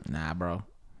good time. Nah, bro.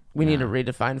 We need to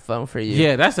redefine fun for you.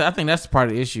 Yeah, I think that's part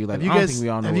of the issue. Like, Have you I don't guys, think we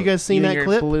all know. have you what- guys seen You and that your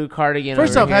clip? blue cardigan.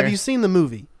 First over off, have here. you seen the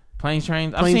movie? Planes,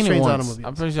 Trains? I've Planes, seen it Trains, once. Automobiles.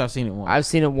 I'm pretty sure I've seen it once. I've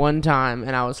seen it one time,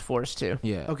 and I was forced to.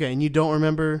 Yeah. Okay, and you don't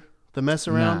remember the mess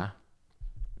around?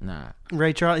 Nah.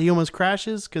 Ray Charles, he almost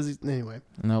crashes because anyway.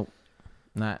 Nope.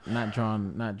 Not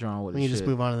drawn. Not drawn with We it. can just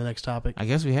move on to the next topic. I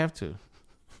guess we have to.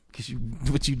 Cause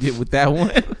what you did with that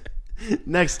one.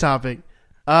 Next topic.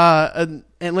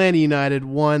 Atlanta United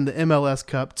won the MLS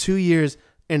Cup 2 years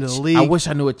into the league. I wish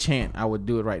I knew a chant. I would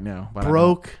do it right now. But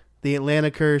Broke the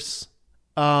Atlanta curse.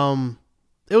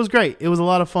 It was great. It was a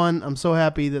lot of fun. I'm so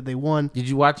happy that they won. Did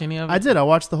you watch any of it? I did. I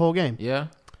watched the whole game. Yeah.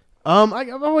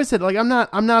 I've always said, like, I'm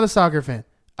not a soccer fan.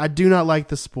 I do not like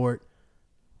the sport,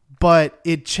 but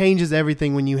it changes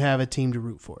everything when you have a team to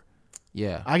root for.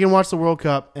 Yeah. I can watch the World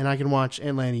Cup and I can watch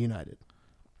Atlanta United.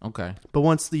 Okay. But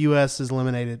once the U.S. is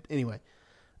eliminated, anyway,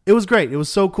 it was great. It was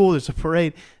so cool. There's a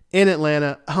parade in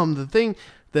Atlanta. The thing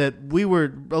that we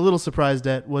were a little surprised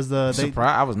at was Surprised?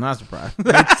 I was not surprised.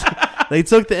 they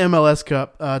took the MLS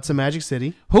Cup to Magic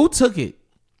City. Who took it?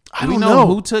 I Do we don't know know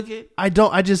who took it. I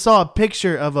don't. I just saw a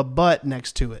picture of a butt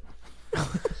next to it.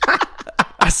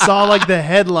 I saw like the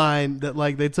headline that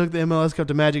like they took the MLS Cup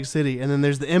to Magic City, and then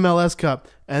there's the MLS Cup,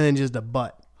 and then just a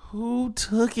butt. Who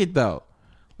took it though?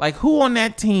 Like who on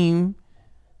that team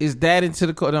is that into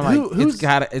the court? I'm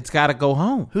like, it's gotta go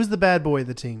home. Who's the bad boy of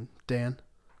the team, Dan?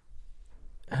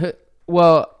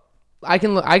 Well, I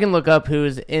can look up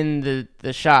who's in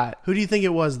the shot. Who do you think it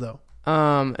was though?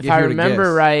 If If I you were to remember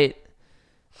guess.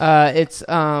 right, it's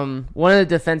one of the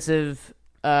defensive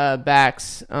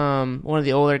backs, one of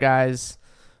the older guys.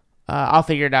 I'll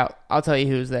figure it out. I'll tell you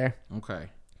who's there. Okay.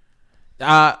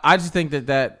 I just think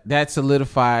that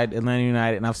solidified Atlanta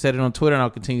United, and I've said it on Twitter, and I'll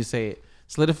continue to say it.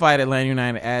 Solidified Atlanta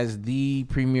United as the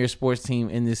premier sports team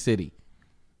in this city.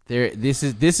 This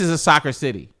is a soccer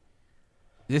city.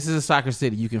 This is a soccer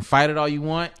city. You can fight it all you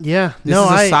want. Yeah, This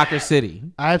is a soccer city.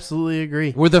 I absolutely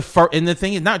agree. We're the first, and the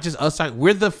thing is, not just us.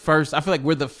 We're the first. I feel like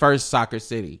we're the first soccer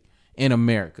city in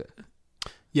America.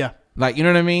 Yeah, Like, you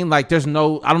know what I mean? Like, I don't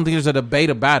think there's a debate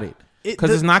about it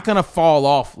because it's not gonna fall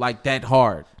off like that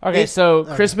hard. Okay, so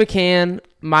Chris McCann,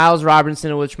 Miles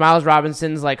Robinson, which Miles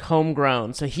Robinson's like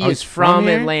homegrown, so he is from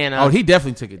here? Atlanta. Oh, he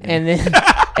definitely took it. and then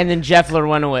and then Jeff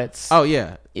Lerwenowitz. Oh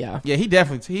yeah, Yeah. He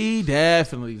definitely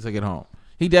took it home.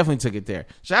 He definitely took it there.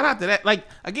 Shout out to that. Like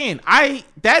again, I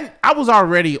was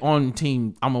already on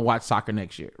team. I'm gonna watch soccer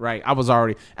next year, right? I was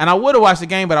already, and I would have watched the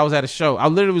game, but I was at a show. I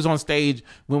literally was on stage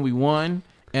when we won,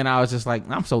 and I was just like,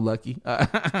 I'm so lucky.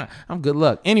 I'm good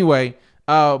luck. Anyway,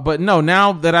 but no,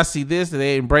 now that I see this, that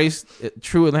they embrace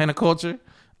true Atlanta culture.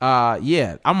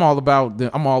 Yeah, I'm all about. They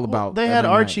had Atlanta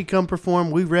Archie come perform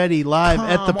 "We Ready" live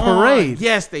at the Come on. parade.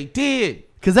 Yes, they did.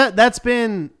 Because that's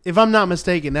been, if I'm not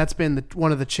mistaken, that's been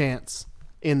one of the chants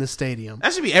in the stadium.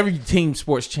 That should be every team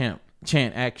sports chant.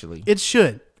 Actually, It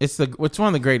should. it's one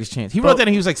of the greatest chants. He wrote that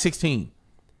when he was like 16,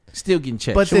 still getting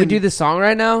checked. But Should we do the song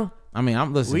right now? I mean,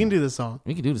 I'm listening. We can do this song.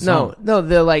 We can do the song. No,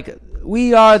 they're like,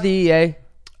 we are the EA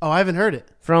Oh, I haven't heard it.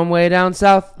 from way down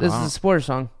south. This is a sports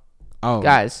song. Oh,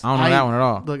 Guys. I don't know that one at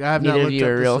all. Look, I have not Neither of looked you up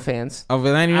are this- real fans. Of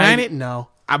Atlanta United, No.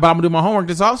 but I'm gonna do my homework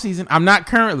this offseason. I'm not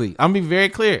currently. I'm gonna be very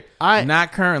clear.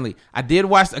 Not currently. I did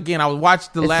watch again. I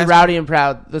watched the It's last. the Rowdy and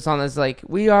Proud. The song that's like,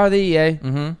 we are the EA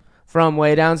from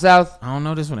way down south, I don't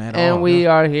know this one at all. and we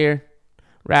are here,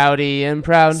 rowdy and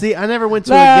proud. See, I never went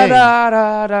to La, a game. da,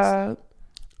 da, da.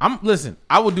 Listen.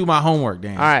 I will do my homework,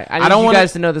 Dan. All right, I need don't you wanna-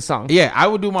 guys to know the song. Yeah, I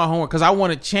would do my homework because I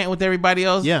want to chant with everybody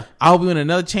else. Yeah. I hope we win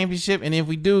another championship, and if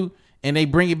we do, and they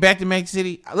bring it back to Magic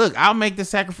City, look, I'll make the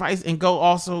sacrifice and go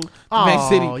also to Magic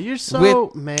City. Oh, you're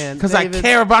so man, because I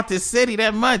care about this city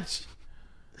that much.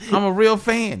 I'm a real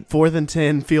fan. 4th and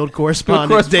 10 field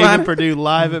correspondent David Perdue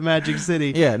live at Magic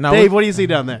City. Yeah, no, Dave, what do you see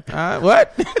down there?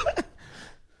 What?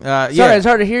 Sorry, it's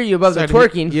hard to hear you above the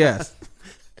twerking. Yes.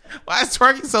 Why is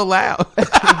twerking so loud?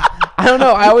 I don't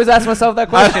know. I always ask myself that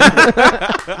question.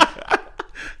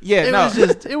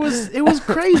 It was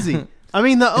crazy. I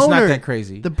mean, the owner, not that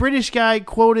crazy. The British guy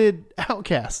quoted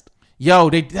Outkast. Yo,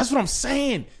 that's what I'm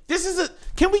saying.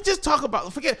 Can we just talk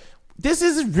about, this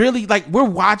is really like we're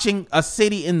watching a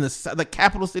city in the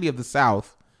capital city of the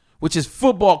South, which is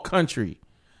football country,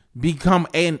 become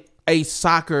a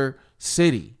soccer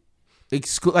city.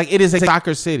 Like it is a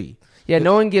soccer city. Yeah,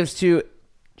 no one gives two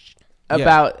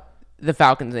about the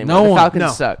Falcons anymore. The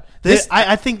Falcons suck.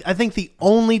 I think the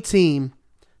only team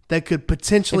that could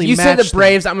potentially if you match say the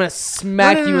Braves, I'm going to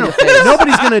smack you in the face.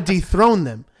 Nobody's going to dethrone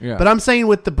them. Yeah. But I'm saying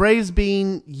with the Braves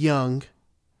being young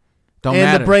Don't and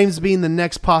matter. the Braves being the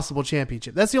next possible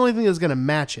championship, that's the only thing that's going to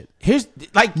match it. Here's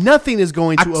like nothing is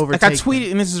going to overtake. I tweeted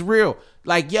them. And this is real.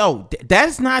 Like, yo,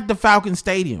 that's not the Falcon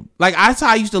Stadium. Like, that's how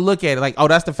I used to look at it. Like, oh,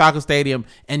 that's the Falcon Stadium,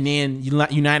 and then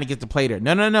United gets to play there.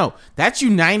 No. That's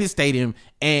United Stadium,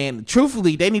 and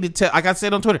truthfully, they need to tell, like I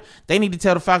said on Twitter, they need to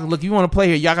tell the Falcons, look, you want to play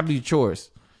here, y'all got to do your chores.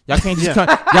 Y'all can't just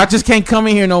y'all just can't come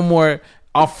in here no more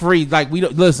all free. Like, we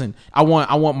don't listen. I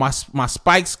want my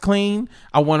spikes clean.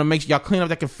 I want to make sure y'all clean up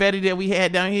that confetti that we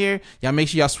had down here. Y'all make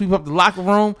sure y'all sweep up the locker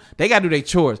room. They got to do their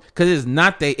chores because it is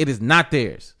not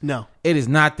theirs. No. It is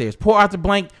not theirs. Poor Arthur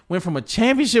Blank went from a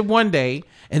championship one day,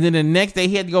 and then the next day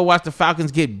he had to go watch the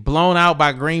Falcons get blown out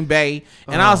by Green Bay.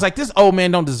 And I was like, this old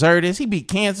man don't deserve this. He beat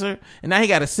cancer, and now he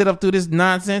got to sit up through this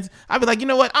nonsense. I'd be like, you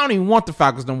know what? I don't even want the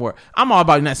Falcons no more. I'm all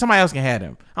about United. Somebody else can have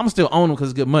them. I'm still own them because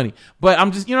it's good money. But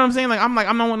I'm just, you know what I'm saying? I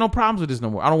don't want no problems with this no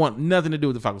more. I don't want nothing to do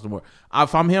with the Falcons no more.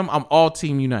 If I'm him, I'm all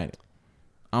Team United.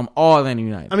 I'm all Atlanta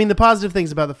United. I mean, the positive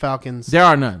things about the Falcons. There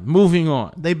are none. Moving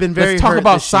on. They've been very Let's talk hurt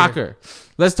about this soccer. year.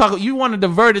 Let's talk. You want to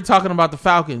divert it talking about the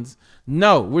Falcons.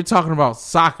 No, we're talking about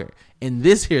soccer in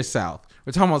this here South.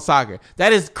 We're talking about soccer.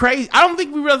 That is crazy. I don't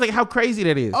think we realize how crazy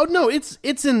that is. Oh, no. It's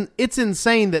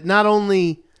insane that not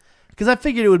only... Because I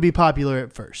figured it would be popular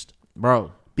at first.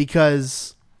 Bro.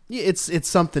 Because it's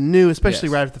something new, especially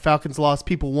right after the Falcons lost.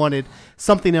 People wanted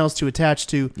something else to attach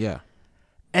to. Yeah.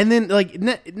 And then, like,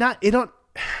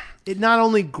 it not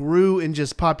only grew in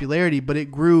just popularity, but it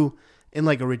grew in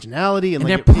like originality and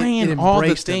like they're playing it all the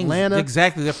embraced things. Atlanta.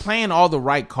 Exactly, they're playing all the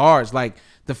right cards. Like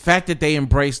the fact that they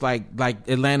embrace like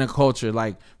Atlanta culture,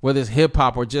 like whether it's hip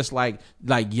hop or just like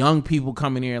young people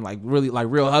coming here and like really like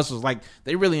real hustlers, like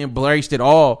they really embraced it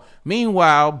all.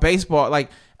 Meanwhile, baseball, like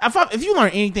if you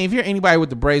learn anything, if you're anybody with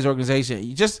the Braves organization,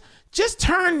 you just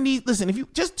turn these. Listen, if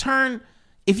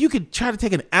you could try to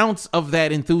take an ounce of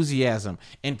that enthusiasm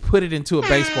and put it into a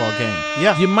baseball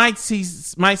game, you might see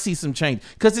some change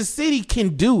because the city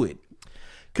can do it.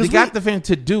 Because they got the fan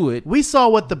to do it. We saw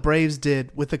what the Braves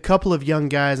did with a couple of young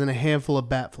guys and a handful of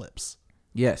bat flips.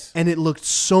 Yes, and it looked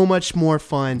so much more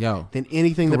fun than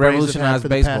anything the Braves have had for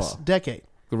the past decade.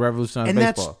 The revolutionized and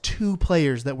baseball. That's two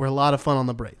players that were a lot of fun on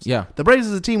the Braves. Yeah, the Braves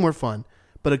as a team were fun,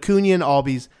 but Acuna and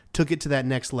Albies took it to that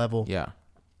next level. Yeah.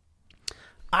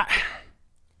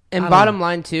 And bottom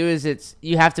line too is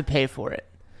you have to pay for it.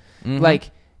 Mm-hmm.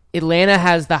 Like Atlanta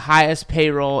has the highest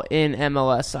payroll in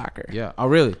MLS soccer. Yeah. Oh,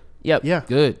 really? Yep. Yeah.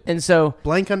 Good. And so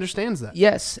Blank understands that.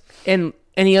 Yes, and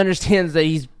he understands that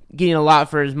he's getting a lot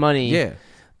for his money. Yeah.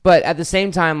 But at the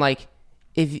same time, like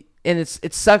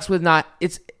it sucks with not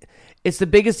it's the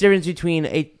biggest difference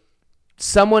between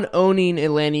someone owning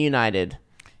Atlanta United.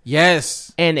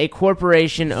 Yes. And a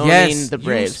corporation owning the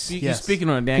Braves. You're speaking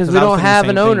on it, Dan. Because we don't have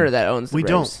an owner that owns the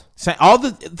Braves. We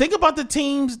don't. Think about the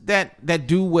teams that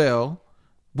do well.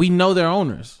 We know their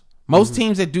owners. Most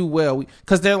teams that do well,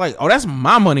 because they're like, oh, that's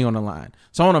my money on the line.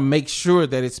 So I want to make sure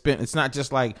that it's spent. It's not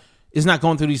just like, it's not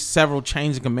going through these several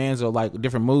chains of commands or like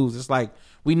different moves. It's like,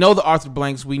 we know the Arthur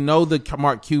Blanks. We know the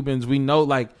Mark Cubans. We know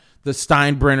like the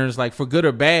Steinbrenners, like for good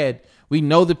or bad. We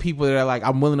know the people that are like,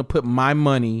 I'm willing to put my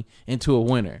money into a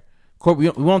winner. We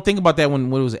won't think about that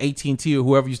when it was AT&T or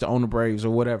whoever used to own the Braves or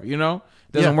whatever, you know?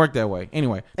 It doesn't work that way.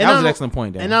 Anyway, that was an excellent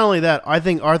point, Dan. And not only that, I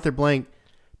think Arthur Blank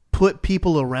put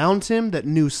people around him that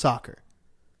knew soccer.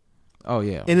 Oh,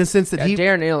 yeah. In the sense that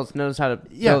Darren Ailes knows how to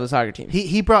build a soccer team.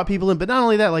 He brought people in, but not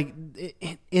only that, like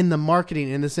in the marketing,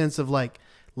 in the sense of like,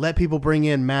 let people bring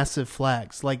in massive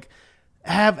flags. Like,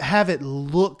 have it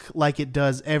look like it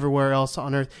does everywhere else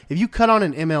on earth. If you cut on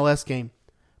an MLS game,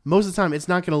 most of the time it's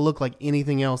not going to look like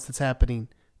anything else that's happening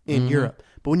in Europe.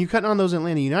 But when you cut on those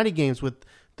Atlanta United games with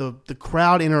the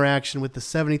crowd interaction with the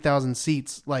 70,000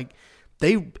 seats, like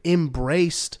they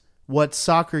embraced what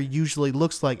soccer usually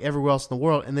looks like everywhere else in the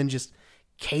world, and then just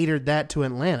catered that to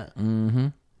Atlanta. Mm-hmm.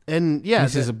 And yeah,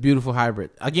 this is a beautiful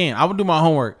hybrid. Again, I will do my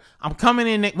homework. I'm coming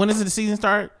in. When does the season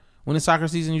start? When does soccer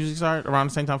season usually start? Around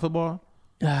the same time football?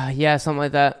 Yeah, something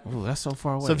like that. Ooh, that's so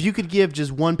far away. So if you could give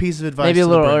just one piece of advice, Maybe a to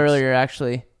the little Birds. earlier,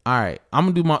 actually. All right, I'm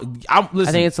gonna do my. Listen,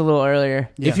 I think it's a little earlier.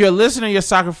 Yeah. If you're a listener, you're a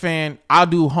soccer fan, I'll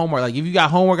do homework. Like if you got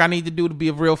homework I need to do to be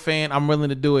a real fan, I'm willing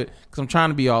to do it because I'm trying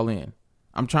to be all in.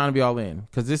 I'm trying to be all in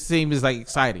because this team is like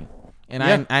exciting, and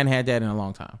I ain't had that in a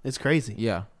long time. It's crazy.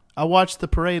 Yeah, I watched the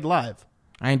parade live.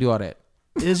 I ain't do all that,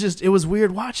 It was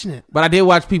weird watching it. but I did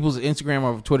watch people's Instagram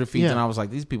or Twitter feeds, Yeah. and I was like,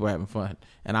 these people are having fun,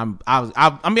 and I'm be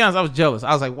honest, I was jealous.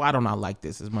 I was like, why don't I like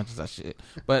this as much as I should?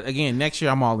 But again, next year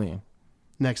I'm all in.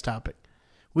 Next topic.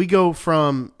 We go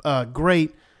from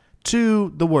great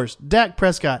to the worst. Dak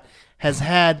Prescott has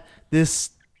had this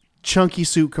chunky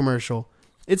suit commercial.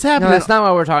 It's No, happening. that's not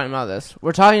why we're talking about this.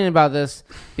 We're talking about this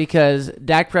because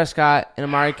Dak Prescott and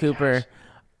Amari Cooper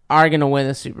are going to win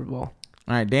the Super Bowl.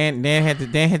 All right, Dan had to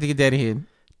get that in.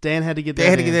 Dan had to get that They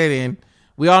had to in. get that in.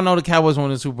 We all know the Cowboys won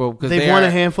the Super Bowl because They've won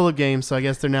a handful of games, so I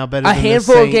guess they're now better A than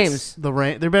handful the of Saints.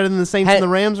 games. They're better than the Saints and the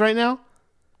Rams right now?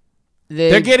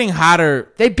 They're getting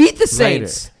hotter. They beat the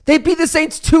Saints. later. They beat the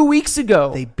Saints 2 weeks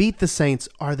ago. They beat the Saints.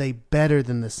 Are they better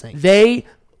than the Saints? They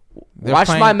They're watch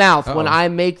playing- my mouth Uh-oh. when I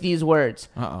make these words.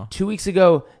 Uh-oh. 2 weeks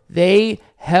ago, they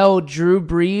held Drew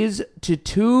Brees to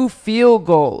 2 field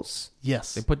goals.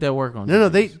 Yes. They put that work on. No,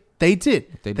 defense. they did.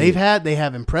 They They did.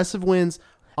 have impressive wins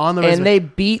on the And resume. they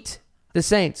beat the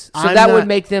Saints. So I'm that not- would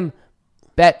make them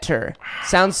better.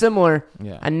 Sounds similar.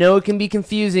 Yeah. I know it can be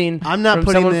confusing. I'm not from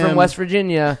putting someone them- from West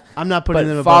Virginia. I'm not putting But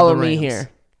them above follow the me Rams. here.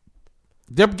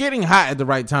 They're getting hot at the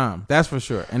right time. That's for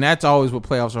sure. And that's always what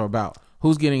playoffs are about.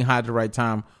 Who's getting hot at the right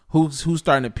time? Who's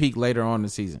starting to peak later on in the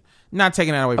season? Not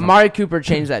taking that away from Amari Cooper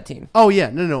changed that team. Oh yeah,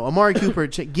 no. Amari Cooper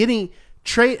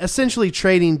essentially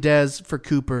trading Dez for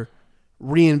Cooper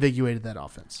reinvigorated that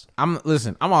offense. I'm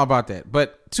all about that.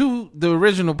 But to the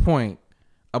original point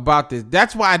about this,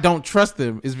 that's why I don't trust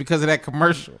them is because of that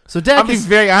commercial. So Dak I'll be is-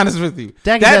 very honest with you.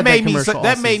 Dak has That had that made me commercial all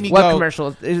that made season. me What go. commercial?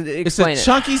 It's Explain a it.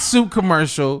 chunky soup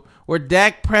commercial where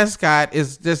Dak Prescott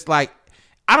is just like,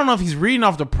 I don't know if he's reading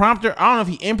off the prompter. I don't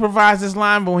know if he improvised this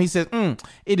line, but when he says,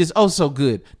 "It is oh so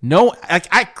good." No, like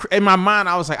I in my mind,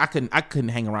 I was like, I couldn't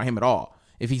hang around him at all.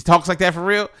 If he talks like that for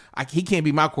real, he can't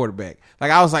be my quarterback.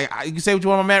 Like I was like, you say what you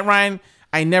want about Matt Ryan.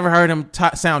 I never heard him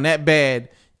sound that bad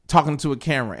talking to a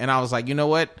camera, and I was like, you know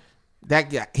what, that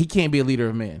guy, he can't be a leader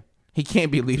of men. He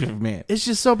can't be a leader of men. It's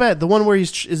just so bad. The one where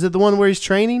is it the one where he's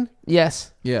training?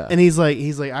 Yes. Yeah, And he's like,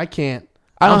 I can't.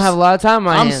 I don't have a lot of time on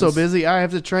my I'm hands. so busy. I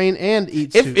have to train and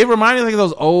eat soup. it reminded me of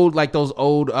those old like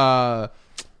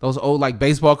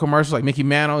baseball commercials, like Mickey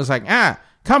Mantle is like,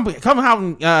 come out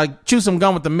and chew some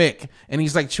gum with the Mick, and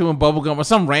he's like chewing bubble gum or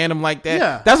something random like that.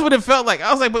 Yeah. That's what it felt like.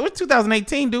 I was like, but it's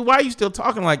 2018, dude. Why are you still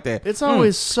talking like that? It's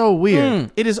always so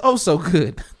weird. It is oh so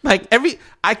good. Like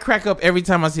I crack up every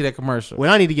time I see that commercial. When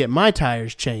I need to get my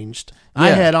tires changed, I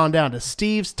Yeah. head on down to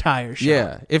Steve's Tire Shop.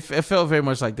 Yeah, it felt very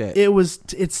much like that.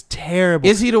 It's terrible.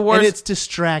 Is he the worst? And it's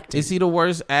distracting. Is he the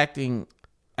worst acting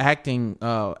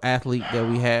athlete that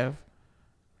we have?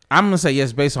 I'm gonna say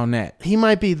yes based on that. He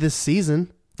might be this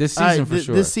season. This season for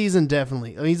sure. This season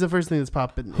definitely. I mean, he's the first thing that's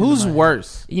popping. Who's into my head.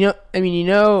 worse?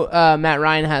 Matt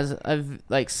Ryan has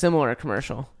a similar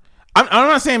commercial. I'm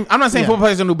not saying Yeah. football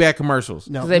players don't do bad commercials.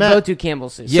 No, Because they Matt- both do Campbell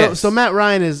soup. Yeah. So Matt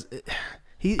Ryan is.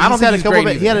 He's I don't think had a he's couple.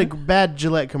 great He had a either. bad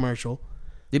Gillette commercial.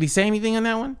 Did he say anything on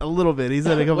that one? A little bit. He's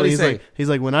had a couple. What'd he say? He's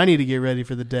like when I need to get ready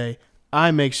for the day,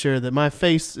 I make sure that my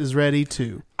face is ready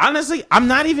too. Honestly, I'm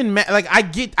not even mad. Like I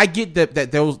get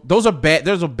that those are bad.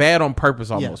 Those are bad on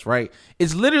purpose almost, right?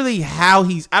 It's literally how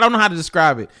I don't know how to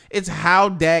describe it. It's how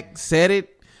Dak said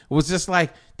it was just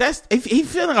like he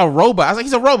feeling like a robot. I was like,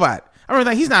 he's a robot. I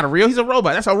remember like he's not he's a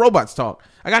robot. That's how robots talk.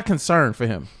 I got concerned for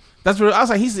him. That's what I was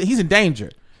like. He's in danger.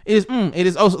 It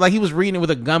is also like he was reading it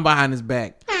with a gun behind his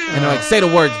back. And they're like, say the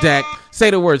words, Dak. Say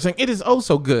the words. Like, it is oh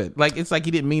so good. Like it's like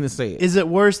he didn't mean to say it. Is it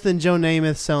worse than Joe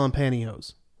Namath selling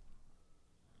pantyhose?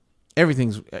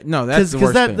 Everything's no. That's the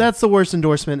Because worst thing. that's the worst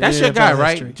endorsement. That's in your NFL guy,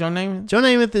 right? history. Joe Namath. Joe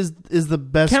Namath is the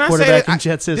best Can I say quarterback that? in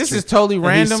Jets history. This is totally and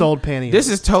random. He sold pantyhose. This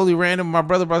is totally random. My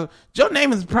brother. Joe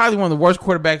Namath is probably one of the worst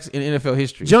quarterbacks in NFL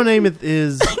history. Joe Namath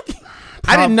is.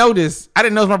 I didn't know this. I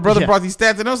didn't know my brother Yeah. brought these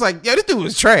stats, and I was like, "Yo, this dude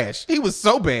was trash. He was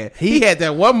so bad. He had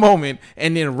that one moment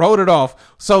and then wrote it off."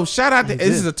 So shout out to this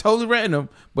is a totally random,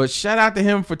 but shout out to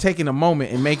him for taking a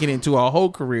moment and making it into a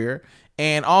whole career.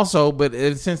 And also, but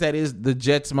since that is the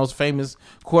Jets' most famous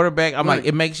quarterback, I'm like,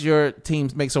 it makes your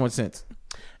teams make so much sense.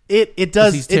 It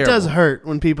does he's it does terrible. hurt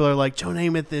when people are like, Joe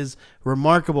Namath is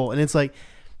remarkable, and it's like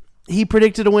he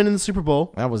predicted a win in the Super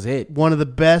Bowl. That was it. One of the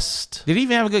best. Did he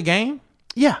even have a good game?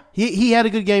 Yeah, he had a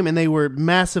good game, and they were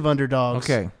massive underdogs.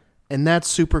 Okay. And that's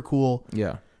super cool.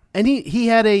 Yeah. And he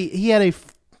had a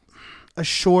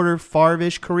shorter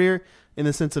Favre-ish career in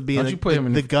the sense of being Don't you put him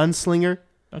in the the- gunslinger.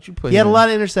 Don't you put He had a him lot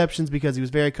of interceptions because he was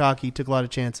very cocky. He took a lot of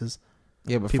chances.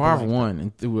 Yeah, but people Favre like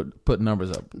won and put numbers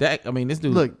up. This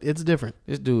dude. Look, it's different.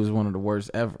 This dude is one of the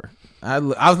worst ever. I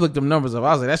looked them numbers up.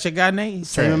 I was like, that's your guy, Nate? He's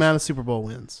Same trash. amount of Super Bowl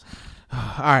wins. All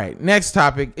right, next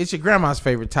topic. It's your grandma's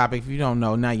favorite topic. If you don't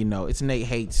know, now you know. It's Nate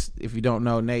Hates. If you don't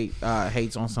know, Nate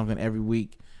hates on something every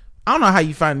week. I don't know how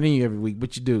you find it in you every week,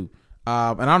 but you do.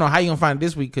 And I don't know how you're going to find it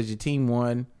this week because your team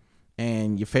won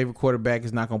and your favorite quarterback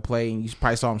is not going to play and you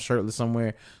probably saw him shirtless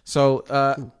somewhere. So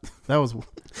That was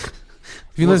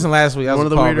if you listened last week, that one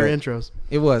was of the a weirder callback. intros.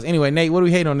 It was. Anyway, Nate, what do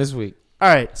we hate on this week? All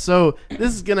right, so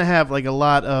this is gonna have like a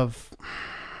lot of,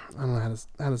 I don't know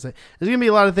how to say. There's gonna be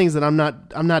a lot of things that I'm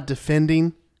not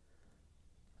defending.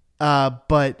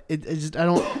 But it just I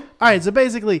don't. All right, so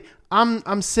basically,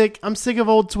 I'm sick of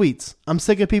old tweets. I'm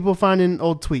sick of people finding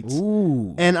old tweets.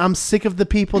 Ooh. And I'm sick of the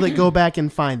people that go back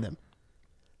and find them.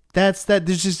 There's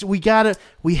just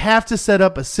we have to set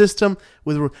up a system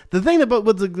with the thing that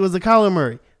was the Kyler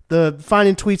Murray, the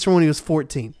finding tweets from when he was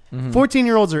 14.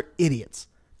 14-year-olds are idiots.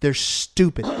 They're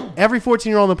stupid. Every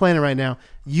 14-year-old on the planet right now,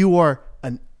 you are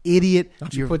an idiot.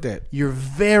 Don't you put that? You're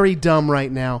very dumb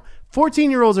right now.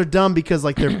 14-year-olds are dumb because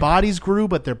like their bodies grew,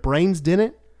 but their brains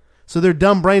didn't. So their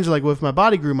dumb brains are like, well, if my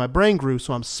body grew, my brain grew,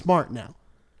 so I'm smart now.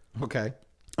 Okay.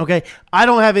 Okay, I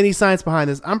don't have any science behind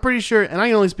this. I'm pretty sure, and I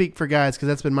can only speak for guys because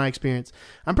that's been my experience.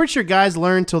 I'm pretty sure guys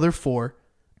learn until they're 4,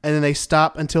 and then they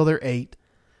stop until they're 8,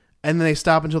 and then they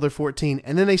stop until they're 14,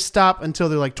 and then they stop until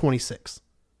they're like 26.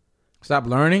 Stop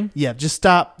learning? Yeah, just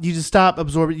stop. You just stop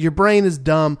absorbing. Your brain is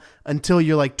dumb until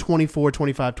you're like 24,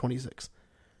 25, 26.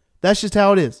 That's just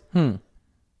how it is.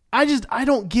 I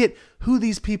don't get who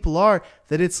these people are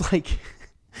that it's like,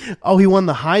 oh, he won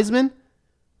the Heisman?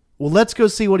 Well, let's go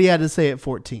see what he had to say at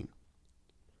 14.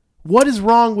 What is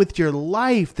wrong with your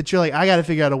life that you're like, I got to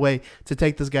figure out a way to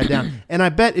take this guy down? And I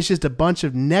bet it's just a bunch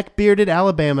of neck-bearded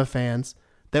Alabama fans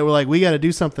that were like, we got to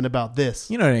do something about this.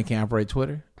 You know they can't operate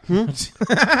Twitter. You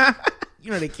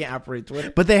know they can't operate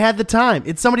Twitter. But they had the time.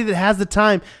 It's somebody that has the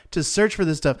time to search for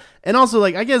this stuff. And also,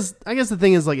 like, I guess the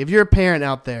thing is, like, if you're a parent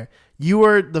out there, you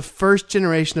are the first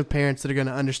generation of parents that are going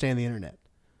to understand the internet.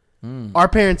 Our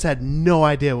parents had no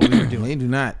idea what we were doing. They do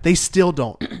not. They still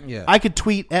don't. Yeah. I could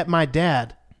tweet at my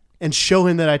dad and show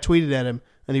him that I tweeted at him,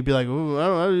 and he'd be like, "Ooh, I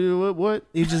don't know, what?"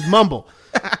 He'd just mumble.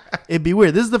 It'd be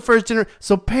weird. This is the first generation.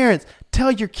 So parents,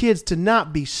 tell your kids to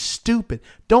not be stupid.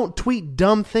 Don't tweet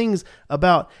dumb things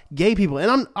about gay people.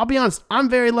 And I'll be honest, I'm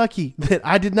very lucky that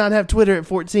I did not have Twitter at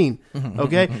 14.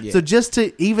 Okay? Yeah. So just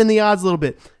to even the odds a little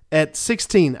bit, at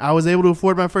 16, I was able to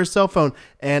afford my first cell phone,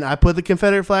 and I put the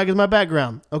Confederate flag as my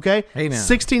background. Okay? Hey, now.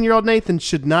 16-year-old Nathan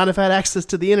should not have had access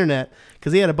to the internet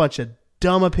because he had a bunch of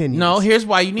dumb opinions. No, here's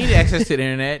why you need access to the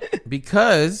internet.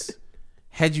 Because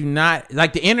had you not,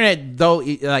 like the internet, though,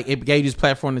 it gave you this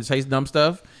platform to say dumb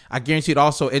stuff, I guarantee it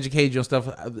also educated you on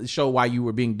stuff, show why you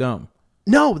were being dumb.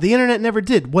 No, the internet never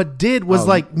did. What did was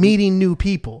like meeting new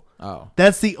people. Oh.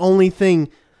 That's the only thing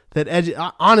that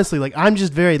honestly, like, I'm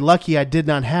just very lucky I did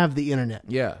not have the internet.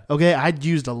 Yeah. Okay, I'd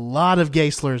used a lot of gay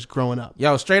slurs growing up.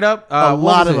 Yo, straight up, A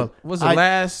lot of them. Was it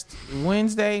last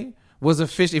Wednesday? Was a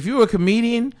fish? If you were a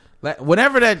comedian,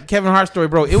 whenever that Kevin Hart story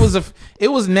broke, it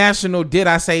was National Did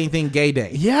I Say Anything Gay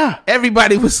Day. Yeah.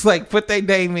 Everybody was like, put their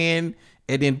name in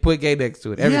and then put gay next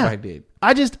to it. Everybody did.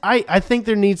 I think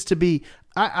there needs to be,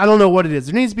 I don't know what it is.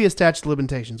 There needs to be a statute of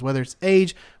limitations, whether it's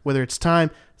age, whether it's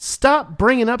time. Stop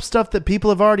bringing up stuff that people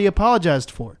have already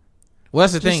apologized for. Well,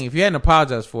 that's the thing. If you hadn't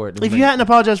apologized for it, If you hadn't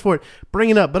apologized for it,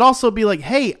 bring it up. But also be like,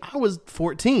 hey, I was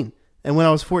 14. And when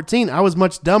I was 14, I was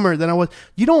much dumber than I was.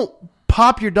 You don't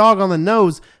pop your dog on the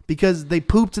nose because they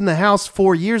pooped in the house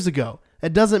 4 years ago.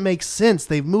 It doesn't make sense.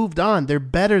 They've moved on. They're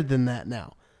better than that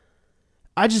now.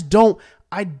 I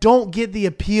don't get the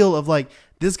appeal of like,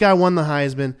 this guy won the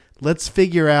Heisman. Let's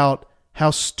figure out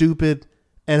how stupid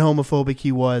and homophobic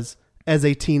he was as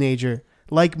a teenager,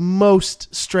 like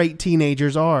most straight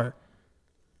teenagers are.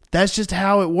 That's just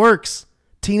how it works.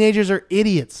 Teenagers are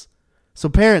idiots. So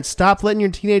parents, stop letting your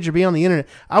teenager be on the internet.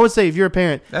 I would say if you're a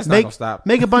parent, That's not gonna stop.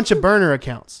 Make a bunch of burner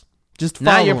accounts. Just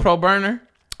follow now you're them. pro burner.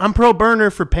 I'm pro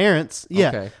burner for parents. Yeah.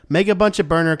 Okay. Make a bunch of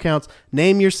burner accounts.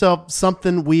 Name yourself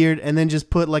something weird and then just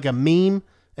put like a meme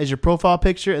as your profile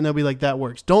picture and they'll be like, that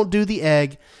works. Don't do the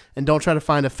egg and don't try to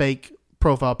find a fake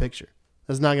profile picture.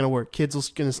 That's not going to work. Kids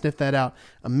are going to sniff that out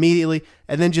immediately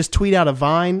and then just tweet out a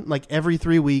Vine like every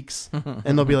 3 weeks.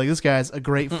 And they'll be like, this guy's a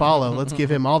great follow. Let's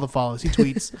give him all the follows. He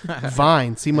tweets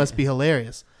Vines. He must be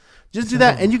hilarious. Just do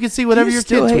that and you can see whatever your kid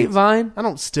tweets. Still hate Vine? I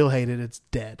don't still hate it. It's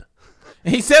dead.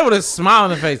 He said with a smile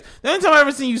on the face. The only time I've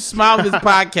ever seen you smile on this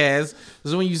podcast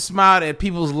was when you smiled at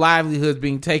people's livelihoods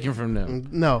being taken from them.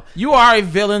 No. You are a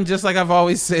villain, just like I've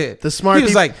always said. The smart He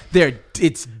was like,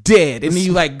 it's dead. And then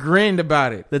you like grinned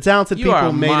about it. The talented You are people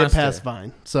a made monster. it past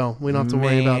Vine. So we don't have to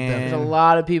worry about There's them. a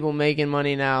lot of people making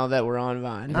money now that were on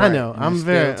Vine. I know. And I'm you're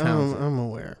very, still talented. I'm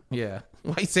aware. Yeah.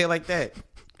 Why you say it like that?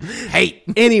 Hate.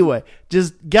 Anyway,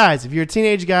 just guys, if you're a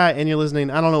teenage guy and you're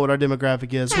listening, I don't know what our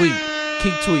demographic is. Tweet.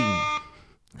 Keep tweeting.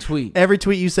 Tweet. Every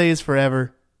tweet you say is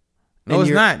forever. No, And it's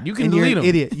you're- not. You can and you're delete an them.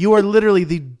 idiot. You are literally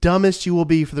the dumbest you will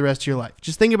be for the rest of your life.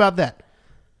 Just think about that.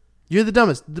 You're the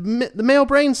dumbest. The male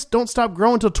brains don't stop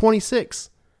growing until 26.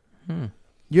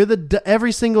 You're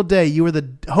every single day.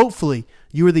 Hopefully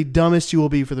you are the dumbest you will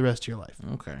be for the rest of your life.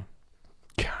 Okay.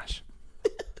 Gosh.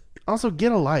 Also,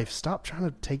 get a life. Stop trying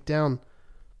to take down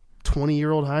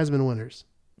 20-year-old Heisman winners.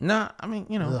 Nah, I mean,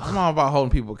 I'm all about holding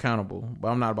people accountable, but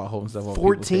I'm not about holding stuff over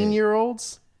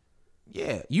 14-year-olds?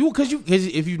 Yeah, because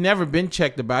if you've never been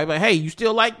checked about it, like, hey, you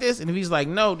still like this? And if he's like,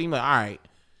 no, then you're like, all right.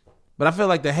 But I feel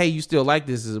like the hey, you still like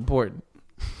this is important.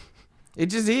 It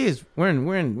just is. We're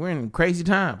in crazy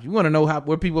times. You want to know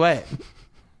where people at.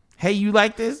 Hey, you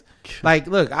like this? Like,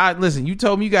 look, listen. You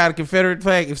told me you got a Confederate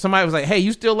flag. If somebody was like, hey,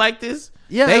 you still like this?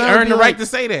 Yeah, they and I'd earn be the like- right to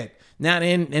say that. Now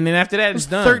and then after that, it's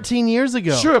done. 13 years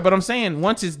ago. Sure, but I'm saying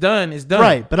once it's done, it's done.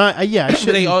 Right, but I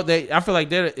should. I feel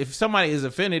like if somebody is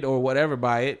offended or whatever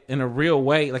by it in a real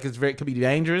way, like could be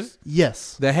dangerous.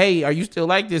 Yes. The hey, are you still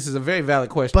like this is a very valid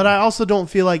question. But I also don't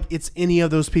feel like it's any of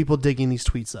those people digging these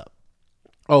tweets up.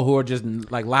 who are just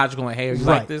like logical and hey, are you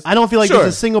Right. like this? I don't feel like Sure.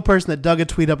 there's a single person that dug a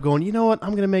tweet up going, you know what,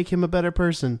 I'm going to make him a better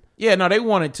person. Yeah, no, they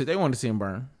wanted to see him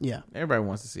burn. Yeah. Everybody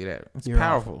wants to see that. It's You're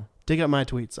powerful. awful. Dig up my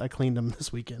tweets. I cleaned them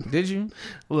this weekend. Did you?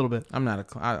 A little bit. I'm not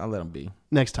I'll let them be.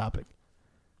 Next topic.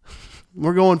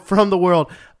 We're going from the world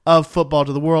of football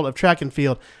to the world of track and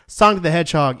field. Sonic the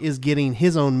Hedgehog is getting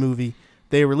his own movie.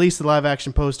 They released the live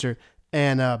action poster,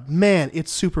 and man,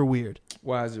 it's super weird.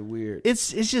 Why is it weird?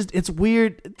 It's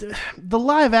weird. The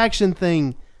live action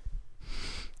thing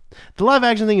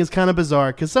is kind of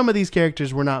bizarre because some of these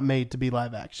characters were not made to be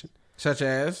live action. Such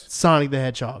as Sonic the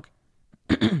Hedgehog.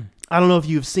 I don't know if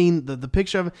you've seen the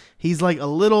picture of him. He's like a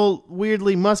little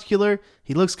weirdly muscular.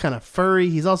 He looks kind of furry.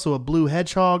 He's also a blue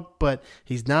hedgehog, but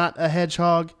he's not a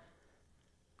hedgehog.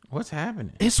 what's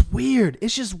happening? It's weird.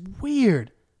 It's just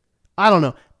weird. I don't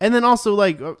know. And then also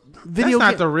like video.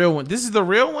 That's not the real one. This is the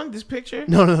real one. This picture.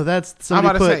 No. That's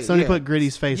somebody about to say, yeah. put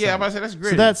Gritty's face. Yeah, on I'm about to it. say that's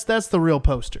Gritty. So that's the real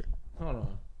poster. Hold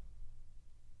on.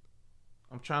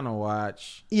 I'm trying to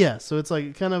watch. Yeah, so it's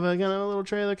like kind of a little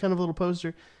trailer, kind of a little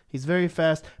poster. He's very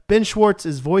fast. Ben Schwartz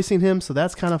is voicing him, so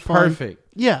that's kind of fun. Perfect.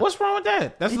 Yeah. What's wrong with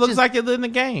that? That It looks just- like it in the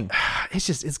game.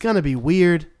 It's going to be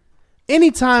weird.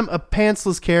 Anytime a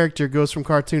pantsless character goes from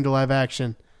cartoon to live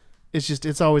action,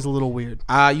 it's always a little weird.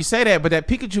 You say that, but that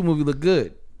Pikachu movie looked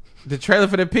good. The trailer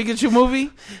for the Pikachu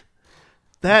movie,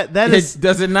 That is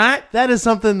does it not? that is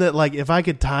something that like if I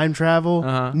could time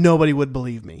travel, nobody would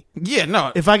believe me. Yeah,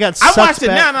 no. If I got I sucked watched it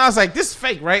back, now and I was like, this is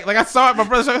fake, right? Like I saw it, my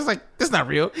brother, I was like, this is not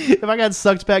real. if I got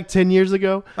sucked back 10 years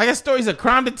ago Like that story's a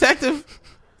crime detective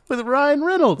with Ryan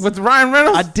Reynolds. with Ryan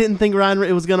Reynolds. I didn't think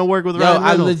it was going to work with Yo, Ryan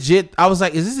I Reynolds. I was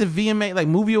like, is this a VMA like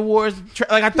movie awards?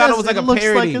 Like I thought Yes, it was like a looks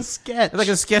parody, like a sketch. It's like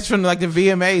a sketch from like the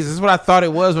VMAs. This is what I thought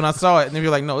it was when I saw it, and then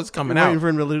you're like, no, it's coming Waiting out. for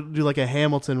him to do like a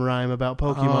Hamilton rhyme about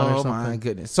Pokemon or Oh something. my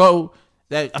goodness! So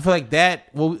that I feel like that.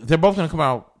 Well, they're both going to come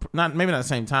out maybe not at the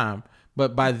same time,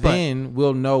 but by then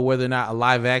we'll know whether or not a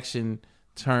live action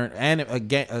turn and a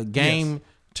game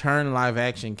turn live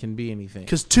action can be anything.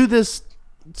 Because to this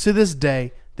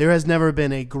day, there has never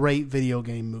been a great video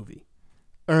game movie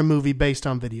or a movie based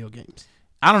on video games.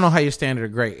 I don't know how your standard are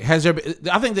great. Has there been,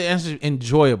 I think the answer is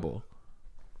enjoyable.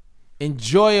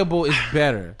 Enjoyable is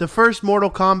better. The first Mortal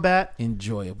Kombat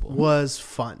Enjoyable. was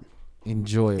fun.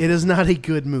 Enjoyable. It is not a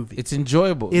good movie. It's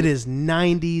enjoyable. It is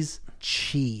 90s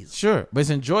cheese. Sure, but it's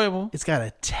enjoyable. It's got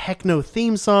a techno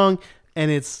theme song, and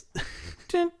it's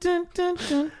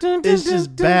It's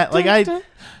just bad. Like I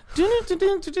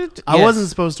wasn't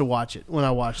supposed to watch it when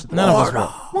I watched it. None of us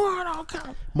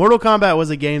were. Mortal Kombat was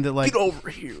a game that like Get over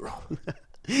here.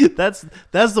 that's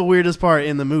the weirdest part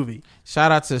in the movie.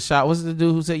 Shout out to What's the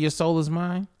dude who said your soul is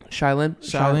mine? Shaolin.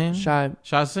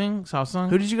 Shao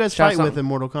Who did you guys Shao fight with something. in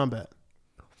Mortal Kombat?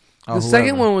 Oh, The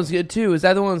second one was good too. Is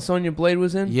that the one Sonya Blade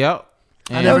was in? Yep.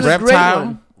 That And was a great Reptile.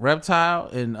 one. Reptile,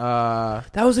 and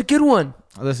That was a good one.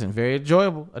 listen, very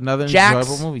enjoyable. Another Jax.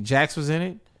 enjoyable movie. Jax was in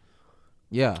it.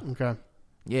 Yeah, Okay.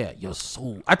 yeah. Your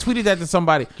soul. I tweeted that to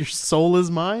somebody. Your soul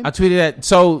is mine. I tweeted that.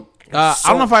 So I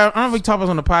don't know if we talked about it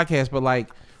on the podcast, but like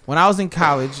when I was in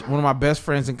college, one of my best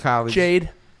friends in college, Jade.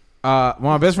 one of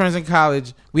my best friends in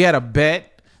college, we had a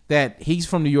bet that he's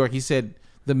from New York. He said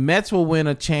the Mets will win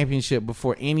a championship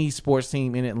before any sports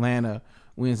team in Atlanta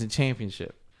wins a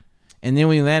championship. And then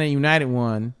when Atlanta United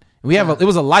won, it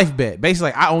was a life bet.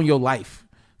 Basically, like, I own your life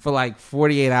for like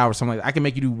 48 hours, something like that. I can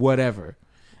make you do whatever.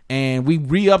 And we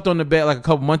re-upped on the bet like a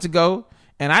couple months ago,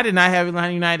 and I did not have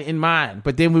Atlanta United in mind.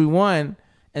 But then we won,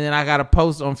 and then I got a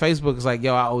post on Facebook. It's like,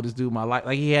 yo, I owe this dude my life.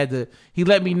 Like he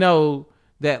let me know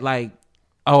that like,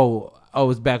 oh,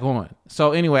 it's back on.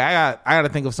 So anyway, I got to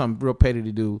think of something real petty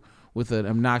to do with an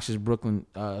obnoxious Brooklyn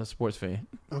sports fan.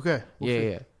 Okay.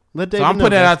 Yeah. Let So David I'm know,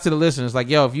 putting that guys. out to the listeners. Like,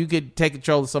 yo, if you could take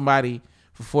control of somebody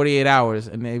for 48 hours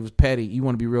and it was petty, you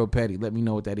want to be real petty, let me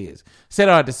know what that is. Said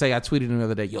I had to say, I tweeted him the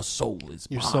other day, your soul is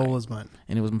Your mine. soul is mine.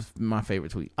 And it was my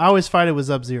favorite tweet. I always fight it with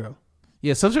Sub-Zero.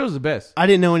 Yeah, Sub-Zero was the best. I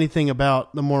didn't know anything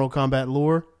about the Mortal Kombat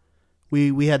lore.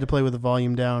 We had to play with the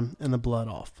volume down and the blood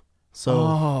off.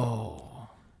 So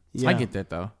yeah. I get that,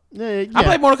 though. Yeah. I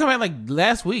played Mortal Kombat like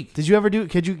last week. Did you ever do?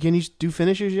 Can you do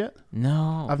finishers yet?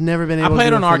 No. I've never been able. I played to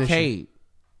do on a finisher. arcade.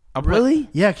 Really?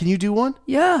 Yeah. Can you do one?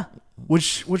 Yeah.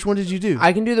 Which one did you do?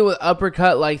 I can do the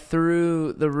uppercut like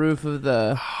through the roof of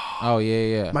the. Oh,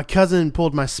 yeah. My cousin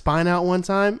pulled my spine out one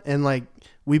time, and like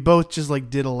we both just like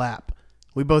did a lap.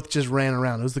 We both just ran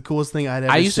around. It was the coolest thing I'd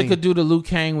ever I used seen. to could do the Liu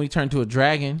Kang when he turned to a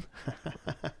dragon.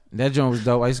 That joint was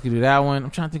dope. I used to do that one.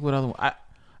 I'm trying to think what other one. I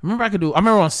remember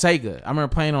on Sega. I remember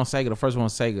playing on Sega, the first one on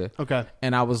Sega. Okay.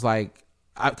 And I was like,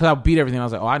 because I beat everything. I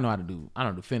was like, oh, I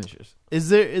don't do finishers. Is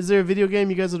there a video game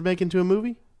you guys would make into a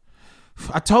movie?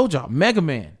 I told y'all, Mega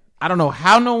Man. I don't know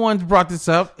how no one's brought this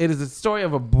up. It is a story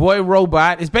of a boy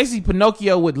robot. It's basically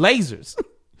Pinocchio with lasers.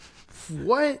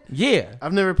 What? Yeah.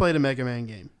 I've never played a Mega Man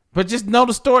game. But just know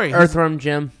the story. Earthworm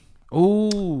Jim.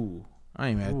 Ooh. I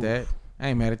ain't mad at that. I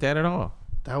ain't mad at that at all.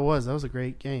 That was a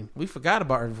great game. We forgot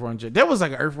about Earthworm Jim. There was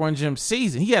like an Earthworm Jim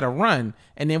season. He had a run,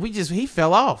 and then he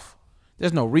fell off.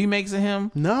 There's no remakes of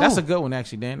him. No. That's a good one,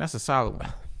 actually, Dan. That's a solid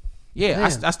one. Yeah,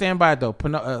 I stand by it, though.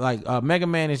 Mega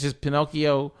Man is just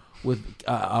Pinocchio with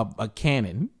a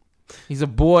cannon. He's a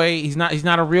boy. He's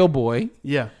not a real boy.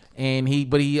 Yeah. And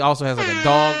he also has like a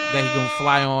dog that he can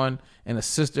fly on and a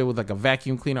sister with like a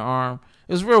vacuum cleaner arm.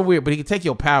 It was real weird, but he can take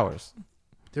your powers.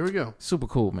 There we go. Super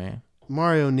cool, man.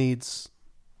 Mario needs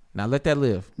Now let that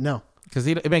live. no. Because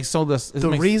it makes so less. The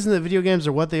reason that video games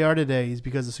are what they are today is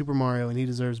because of Super Mario, and he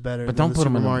deserves better. But than don't the put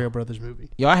him Super in Mario Brothers movie.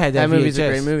 Yo, I had that VHS. movie's a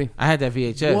great movie. I had that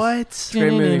VHS. What?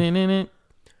 Great movie.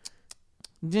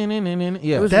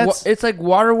 Yeah. It's like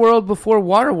Waterworld before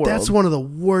Waterworld. That's one of the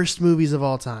worst movies of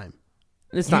all time.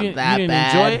 It's You not didn't- that you didn't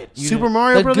bad. enjoy it? You Super didn't-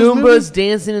 Mario The Brothers Goombas movie?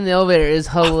 dancing in the elevator is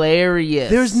hilarious.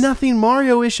 There's nothing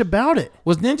Mario-ish about it.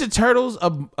 Was Ninja Turtles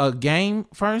a game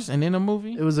first and then a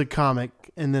movie? It was a comic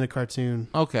and then a cartoon.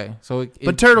 Okay, so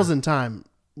But Turtles in Time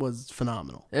was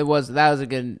phenomenal. That was a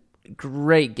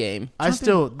great game. are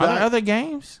there other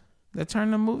games that turn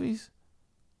into movies?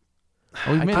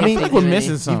 I mean, feel like we're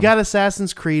missing something. You've got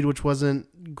Assassin's Creed, which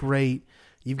wasn't great.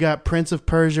 You've got Prince of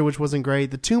Persia, which wasn't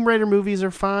great. The Tomb Raider movies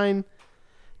are fine.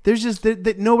 There's just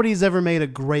that nobody's ever made a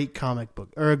great comic book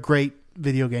or a great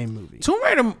video game movie. Tomb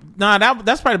Raider. Nah,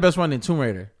 that's probably the best one in Tomb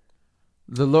Raider.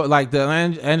 The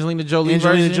Angelina Jolie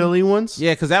version. Jolie ones.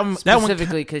 Yeah, because that one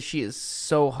Specifically because she is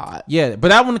so hot. Yeah, but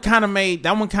that one kind of made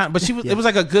that one kind of. But she was. Yeah. It was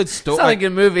like a good story. It's not a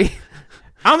good movie.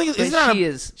 I don't think it's But not.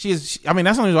 she is I mean,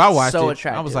 that's the only reason I watched so it.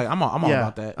 attractive. I was like, I'm all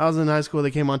about that. I was in high school. They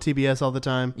came on TBS all the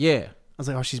time. Yeah. I was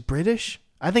like, oh, she's British?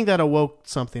 I think that awoke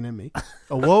something in me.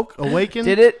 Awakened?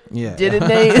 Did it? Yeah. Did it,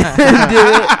 Nate?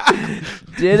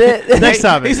 Did it? Next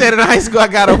topic. He said in high school I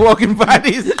got awoken by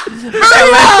these.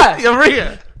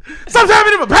 Maria! Stop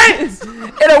tapping in my pants!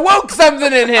 It awoke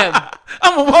something in him.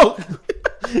 I'm awoke.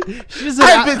 She just said,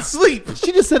 I've been asleep.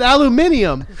 she just said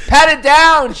aluminium. Pat it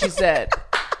down, she said.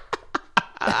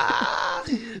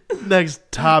 Next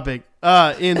topic.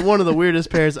 In one of the weirdest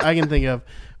pairs I can think of,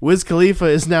 Whiz Khalifa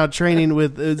is now training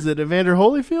with, is it Evander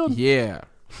Holyfield? Yeah.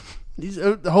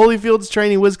 Holyfield's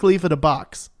training Whiz Khalifa to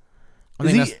box.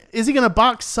 Is he going to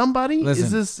box somebody?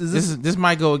 Listen, is this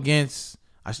might go against.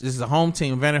 This is a home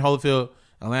team. Evander Holyfield,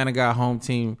 Atlanta guy, home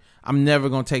team. I'm never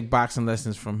gonna take boxing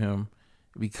lessons from him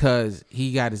because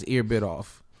he got his ear bit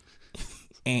off,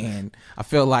 and I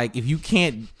feel like if you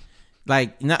can't,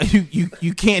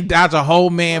 you can't dodge a whole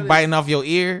man biting off your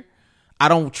ear. I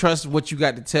don't trust what you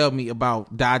got to tell me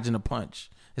about dodging a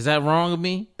punch. Is that wrong of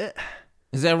me?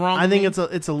 Is that wrong? I think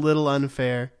it's a little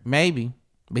unfair. Maybe,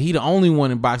 but he the only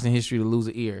one in boxing history to lose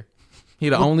an ear. He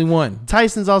the only one.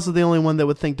 Tyson's also the only one that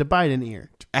would think to bite an ear.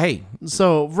 Hey,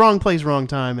 so wrong place, wrong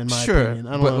time in my opinion.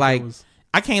 I don't know like if it was...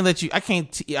 I can't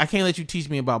let you teach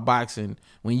me about boxing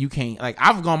when you can't. Like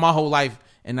I've gone my whole life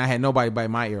and I had nobody bite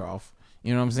my ear off.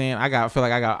 You know what I'm saying?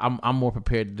 I'm more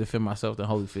prepared to defend myself than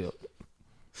Holyfield,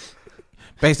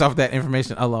 based off that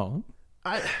information alone.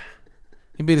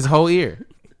 He bit his whole ear.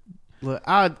 Look,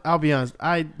 I'll be honest.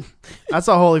 I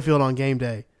saw Holyfield on game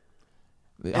day,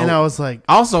 and I was like,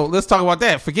 also let's talk about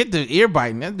that. Forget the ear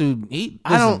biting. That dude, he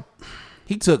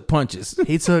took punches.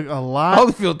 He took a lot.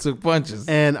 Holyfield took punches,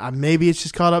 and maybe it's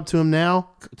just caught up to him now.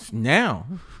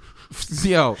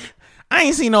 Yo, I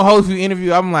ain't seen no Holyfield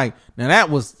interview. I'm like, now that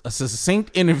was a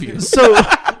succinct interview. So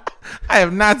I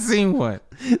have not seen one.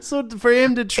 So for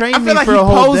him to train me like for a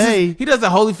whole day, he does the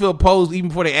Holyfield pose even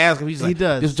before they ask him. He's like, he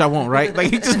does. This is what I want, right?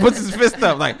 Like he just puts his fist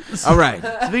up, like, all right.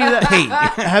 Speaking of that, hey,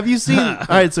 have you seen? All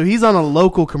right, so he's on a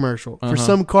local commercial for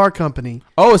some car company.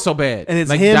 Oh, it's so bad, and it's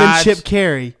like him Dodge, and Chip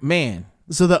Carey. Man.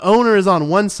 So the owner is on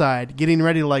one side getting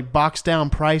ready to like box down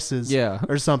prices,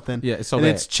 or something. Yeah, it's so and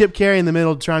bad. it's Chip Carey in the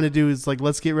middle trying to do is like,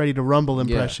 let's get ready to rumble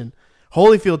impression.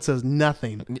 Holyfield says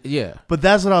nothing. Yeah. But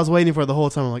that's what I was waiting for the whole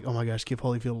time. I'm like, oh my gosh, give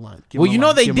Holyfield a line. Well, you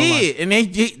know they did. And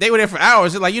they were there for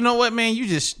hours. They're like, you know what, man? You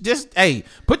just hey,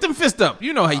 put them fists up.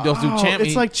 You know how you don't do champion.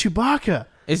 It's like Chewbacca.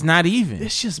 It's not even.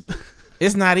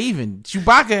 It's not even.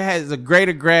 Chewbacca has a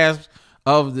greater grasp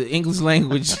of the English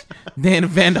language than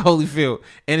Evander Holyfield.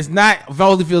 And it's not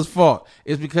Holyfield's fault.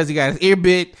 It's because he got his ear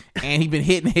bit and he been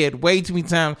hit in the head way too many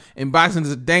times. And boxing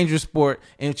is a dangerous sport.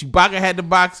 And if Chewbacca had to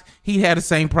box, he'd had the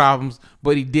same problems,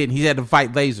 but he didn't. He had to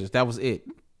fight lasers. That was it.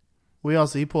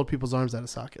 He pulled people's arms out of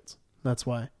sockets. That's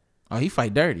why. Oh, he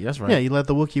fight dirty. That's right. Yeah, he let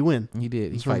the Wookiee win. He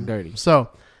did. He fight dirty. So,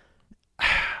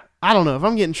 I don't know. If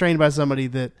I'm getting trained by somebody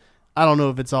that I don't know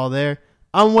if it's all there,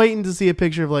 I'm waiting to see a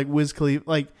picture of like Whiz Kalife.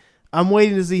 Like, I'm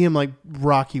waiting to see him like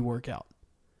Rocky workout,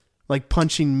 like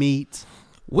punching meat,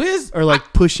 Whiz, or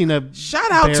like pushing a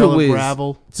shout out to Whiz.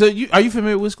 Gravel. So are you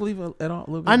familiar with Whiz Kalife at all? A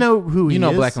little bit? I know who he is. You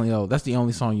know Black and Yellow. That's the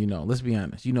only song you know. Let's be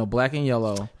honest. You know Black and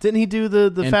Yellow. Didn't he do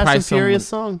the Fast and Furious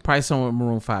song? Probably some with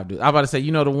Maroon 5 dude. I was about to say,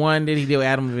 you know the one that he did with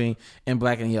Adam Levine and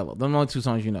Black and Yellow. Those are the only two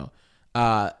songs you know.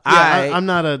 I'm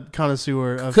not a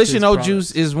connoisseur of Cushion O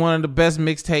Juice is one of the best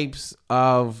mixtapes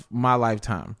of my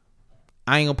lifetime.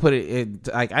 I ain't gonna put it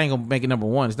I ain't gonna make it number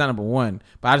one. It's not number one,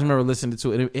 but I just remember listening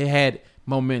to it. It had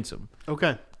momentum.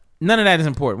 Okay. None of that is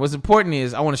important. What's important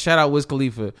is I want to shout out Whiz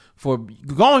Kalife for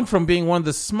going from being one of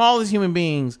the smallest human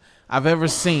beings I've ever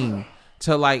seen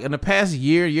to like in the past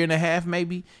year and a half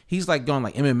maybe, he's like going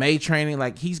like MMA training.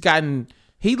 Like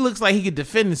he looks like he could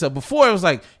defend himself. Before it was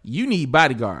like, you need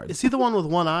bodyguards. Is he the one with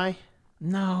one eye?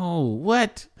 No.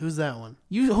 What? Who's that one?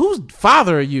 Whose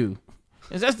father are you?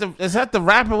 Is that the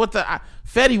rapper with the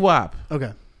Fetty Wap?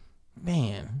 Okay.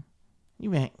 Man.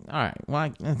 You ain't all right. Well,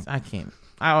 I can't.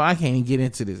 I can't even get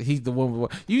into this. He's the one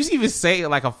with, you even say it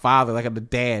like a father, like a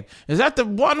dad. Is that the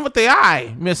one with the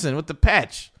eye missing with the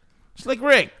patch? Slick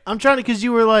Rick. I'm trying to, because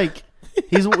you were like,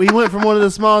 he went from one of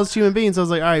the smallest human beings. I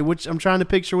was like, all right, I'm trying to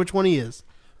picture which one he is.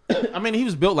 I mean, he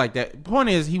was built like that. The point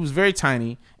is, he was very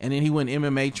tiny, and then he went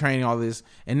MMA training, all this,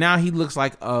 and now he looks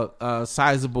like a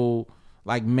sizable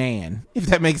like man, if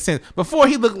that makes sense. Before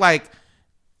he looked like,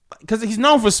 because he's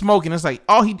known for smoking. It's like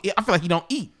I feel like he don't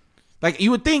eat. Like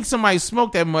you would think somebody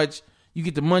smoked that much, you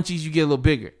get the munchies, you get a little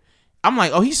bigger. I'm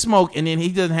like, oh, he smoked, and then he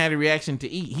doesn't have the reaction to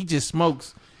eat. He just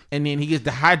smokes, and then he gets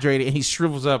dehydrated, and he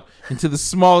shrivels up into the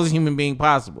smallest human being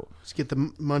possible. Just get the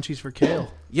munchies for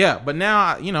kale. Yeah, but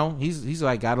now he's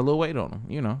like got a little weight on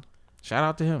him. Shout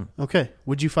out to him. Okay,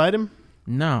 would you fight him?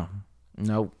 No,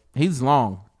 he's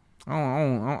long.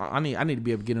 I need to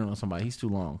be able to get in on somebody. He's too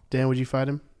long. Dan, would you fight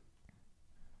him?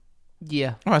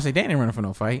 Yeah. Oh, I say Dan ain't running for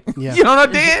no fight. Yeah. You don't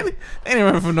know Dan? Dan ain't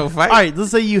running for no fight. All right,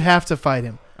 let's say you have to fight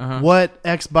him. Uh-huh. What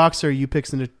ex-boxer are you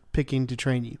picking to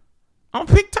train you? I'm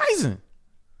gonna pick Tyson.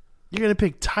 You're gonna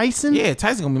pick Tyson? Yeah,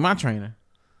 Tyson gonna be my trainer.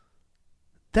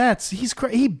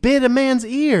 He bit a man's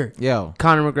ear. Yo,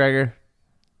 Conor McGregor.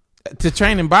 To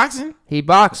train in boxing? He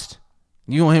boxed.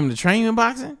 You want him to train you in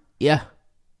boxing? Yeah.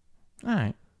 All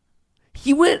right.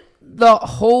 He went the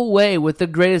whole way with the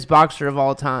greatest boxer of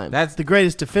all time. That's the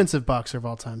greatest defensive boxer of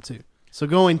all time, too. So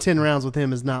going 10 rounds with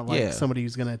him is not like somebody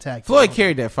who's going to attack. Floyd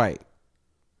carried that fight.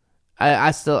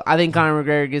 I think Conor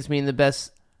McGregor gets me in the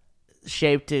best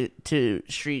shape to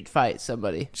street fight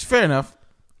somebody. Fair enough.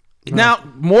 No.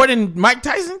 Now, more than Mike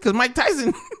Tyson? Because Mike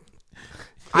Tyson...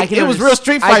 it was real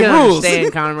street fight rules. I can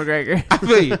understand Conor McGregor. I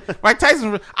feel you. Mike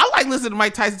Tyson... I like listening to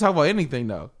Mike Tyson talk about anything,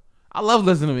 though. I love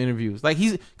listening to interviews. Like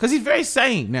because he's very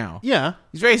sane now. Yeah.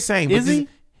 He's very sane. Is he?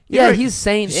 Yeah, he's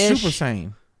sane-ish. Super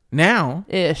sane now.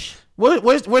 Ish.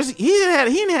 Where's he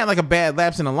didn't have like a bad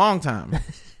lapse in a long time.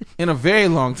 In a very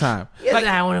long time. He hasn't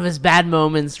had one of his bad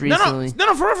moments recently.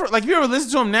 No, for real. Like if you ever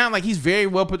listen to him now, like he's very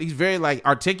well put. He's very like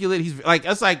articulate. He's like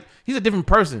he's a different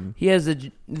person. He has a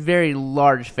very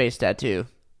large face tattoo.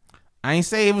 I ain't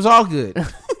saying it was all good.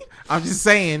 I'm just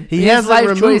saying he has has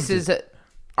life choices that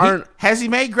aren't. Has he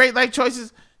made great life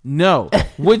choices? No.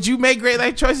 Would you make great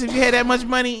life choices if you had that much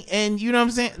money? And you know what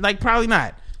I'm saying? Like probably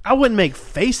not. I wouldn't make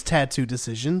face tattoo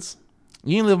decisions.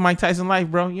 You didn't live Mike Tyson life,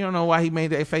 bro. You don't know why he made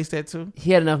that face tattoo.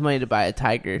 He had enough money to buy a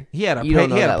tiger. He had to You don't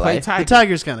know play that life. tiger. The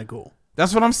tiger's kind of cool.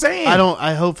 That's what I'm saying.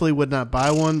 I hopefully would not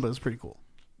buy one, but it's pretty cool.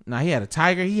 Nah, he had a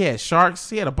tiger. He had sharks.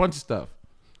 He had a bunch of stuff.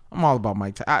 I'm all about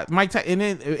Mike Tyson. Mike Tyson. And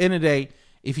then at the end of the day,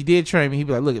 if he did train me, he'd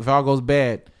be like, "Look, if it all goes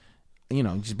bad,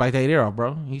 just bite that ear off,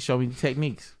 bro." He showed me the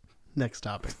techniques. Next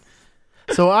topic.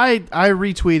 So I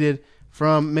retweeted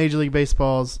from Major League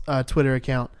Baseball's Twitter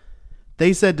account.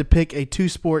 They said to pick a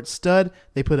two-sport stud.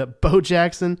 They put up Bo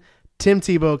Jackson, Tim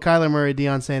Tebow, Kyler Murray,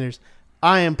 Deion Sanders.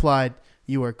 I implied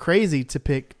you are crazy to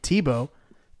pick Tebow,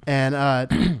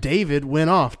 and David went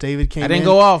off. David came. I didn't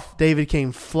go off. David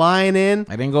came flying in.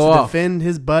 I didn't go to off. defend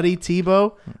his buddy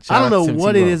Tebow. Shout I don't out know to Tim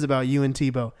what Tebow. it is about you and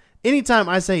Tebow. Anytime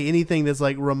I say anything that's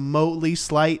like remotely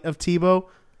slight of Tebow,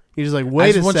 you're just like,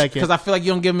 wait a second. Because I feel like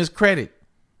you don't give him his credit.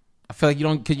 I feel like you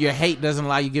don't, because your hate doesn't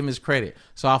allow you to give him his credit.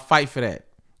 So I'll fight for that.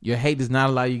 Your hate does not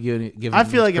allow you to give him I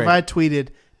feel like his if I credit. tweeted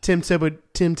Tim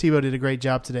Tebow did a great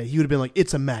job today, he would have been like,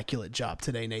 it's immaculate job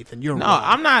today, Nathan. You're No, wrong.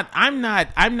 I'm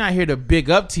not here to big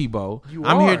up Tebow. I'm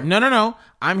are. here. No.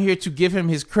 I'm here to give him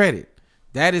his credit.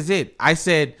 That is it. I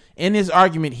said in his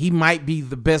argument, he might be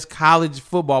the best college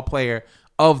football player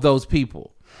of those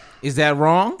people. Is that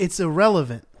wrong? It's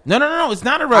irrelevant. No. It's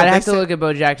not irrelevant. I'd have to look at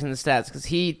Bo Jackson's stats because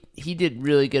he did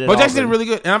really good at Bo Jackson did Auburn. really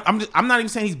good. And I'm not even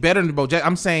saying he's better than Bo Jackson.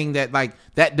 I'm saying that like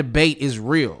that debate is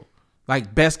real.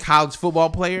 Like best college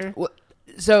football player.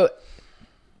 So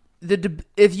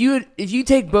if you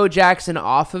take Bo Jackson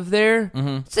off of there,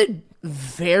 it's a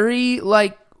very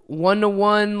like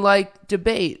 1-to-1 like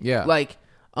debate. Yeah. Like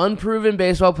unproven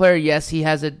baseball player. Yes, he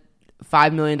has a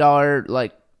 $5 million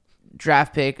like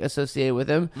draft pick associated with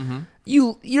him.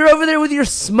 You're over there with your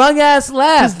smug ass Because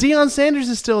laugh. Deion Sanders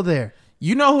is still there.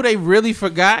 You know who they really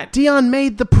forgot? Deion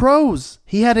made the pros.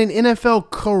 He had an NFL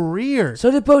career.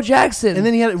 So did Bo Jackson. And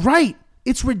then he had right.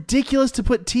 It's ridiculous to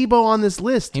put Tebow on this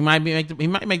list. He might make the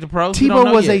pros. We don't Tebow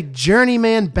know was yet. a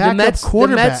journeyman the backup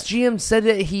quarterback. The Mets GM said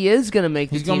that he is going to make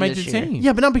the He's team gonna make this the year. team.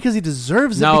 Yeah, but not because he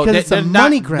deserves it. No, because it's a they're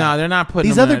money not- grab. no, they're not putting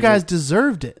These him other on guys that.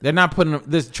 deserved it. They're not putting them.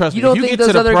 This trust You me. don't if you think get those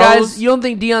to the other pros, guys? You don't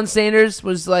think Deion Sanders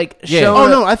was like Yeah. showing? Oh up-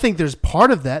 no, I think there's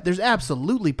part of that. There's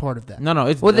absolutely part of that. No,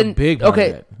 it's Well, a then- big. part of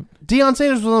okay. that. Deion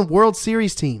Sanders was on World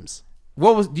Series teams.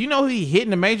 Do you know who he hit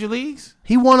in the major leagues?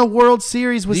 He won a World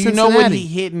Series with Do you Cincinnati. know what he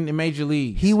hit in the major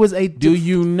leagues? He was a. Do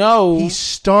you know? He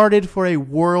started for a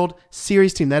World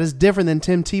Series team. That is different than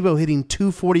Tim Tebow hitting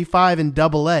 245 in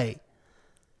Double-A.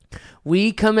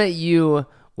 We come at you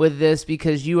with this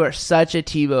because you are such a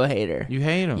Tebow hater. You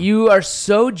hate him. You are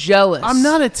so jealous. I'm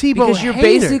not a Tebow because you're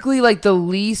hater. basically like the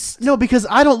least. No, because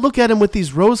I don't look at him with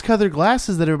these rose-colored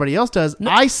glasses that everybody else does.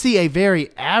 I see a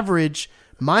very average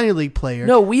minor league player.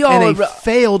 No, we all and a are-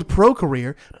 failed pro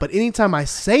career. But anytime I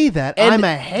say that, I'm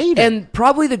a hater. And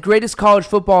probably the greatest college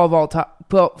football of all time,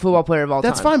 football player of all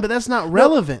That's time. fine, but that's not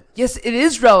relevant. Yes, it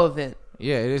is relevant.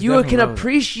 Yeah, it is. You definitely can relevant.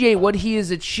 appreciate what he has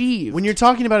achieved. When you're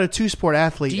talking about a two-sport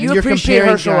athlete, Do and you you're appreciate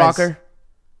comparing Herschel guys Walker?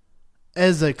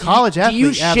 as a college athlete, Do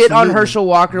you shit on absolutely. Herschel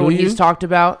Walker Do when you? he's talked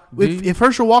about? If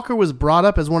Herschel Walker was brought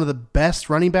up as one of the best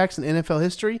running backs in NFL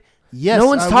history, yes, No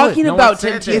one's I talking would. No about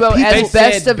one Tim said that. Tebow If people as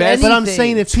best said of best- anything. But I'm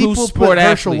saying if people Two-sport put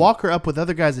Herschel athlete. Walker up with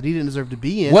other guys that he didn't deserve to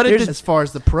be in, What did as far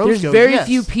as the pros there's go, very yes.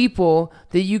 few people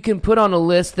that you can put on a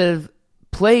list that have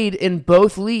played in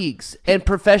both leagues and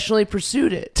professionally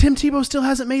pursued it. Tim Tebow still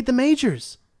hasn't made the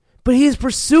majors. But he's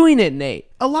pursuing it, Nate.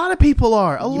 A lot of people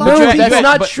are. A lot No, of that's people.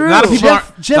 not but true. A lot of people Jeff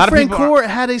aren't. a lot of people Francoeur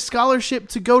had a scholarship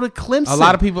to go to Clemson. A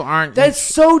lot of people aren't. That's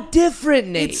so different,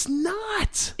 Nate. It's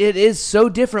not. It is so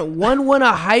different. One won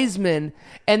a Heisman,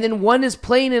 and then one is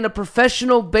playing in a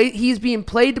professional. He's being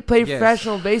played to play Yes.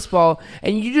 professional baseball,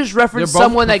 and you just referenced They're both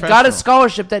someone that got a professional.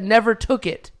 scholarship that never took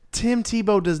it. Tim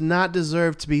Tebow does not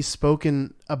deserve to be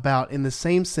spoken about in the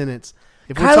same sentence.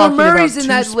 If Kyler talking Murray's about in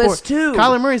that two-sport- list, too.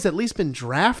 Kyler Murray's at least been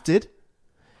drafted.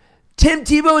 Tim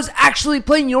Tebow is actually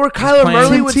playing. You know where Kyler playing.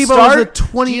 Murray Tim would Tebow is start? a Do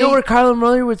 28 you know where Kyler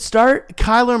Murray would start?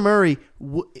 Kyler Murray,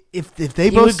 if they He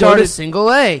both would go to started,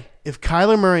 single A. if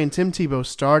Kyler Murray and Tim Tebow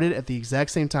started at the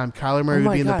exact same time, Kyler Murray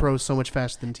would be in the pros so much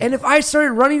faster than Tebow. And if I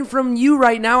started running from you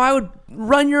right now, I would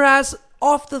run your ass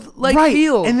off the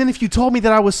field. And then if you told me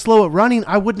that I was slow at running,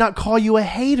 I would not call you a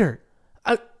hater.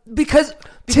 Because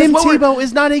Tim Tebow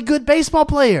is not a good baseball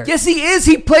player. Yes, he is.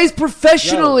 He plays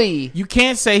professionally. You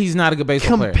can't say he's not a good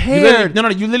baseball player.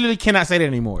 You literally cannot say that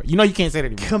anymore. You know you can't say that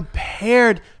anymore.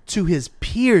 Compared to his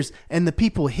peers and the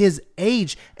people his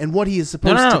age and what he is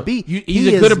supposed to be, he's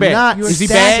a good or bad. You're is he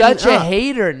bad? such a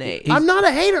hater, Nate. I'm not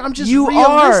a hater. I'm just you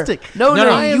realistic. Are. No,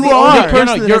 I am the only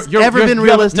person that has ever been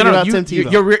realistic about Tim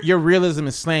Tebow. Your realism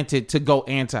is slanted to go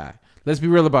anti. Let's be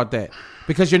real about that.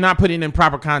 Because you're not putting it in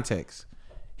proper context.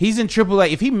 He's in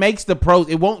AAA. If he makes the pros,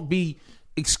 it won't be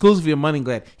exclusively a money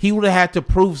grab. He would have had to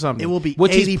prove something. It will be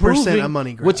 80% a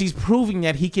money grab. Which he's proving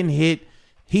that he can hit.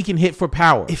 He can hit for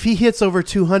power. If he hits over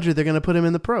 200, they're going to put him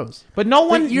in the pros. But no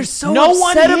one. You're so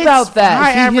upset about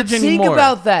that. Think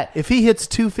about that. If he hits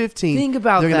 215, think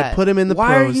about they're going to put him in the pros.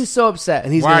 Why are you so upset?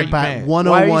 And he's going to bat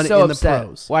 101 in the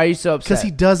pros. Why are you so upset? Because he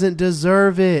doesn't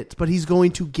deserve it, but he's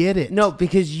going to get it. No,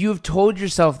 because you've told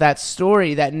yourself that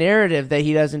story, that narrative that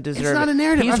he doesn't deserve it. It's not a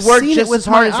narrative. He's worked just as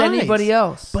hard as anybody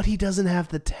else. But he doesn't have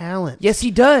the talent. Yes,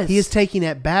 he does. He is taking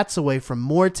at bats away from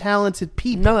more talented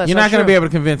people. No, that's You're not going to true. be able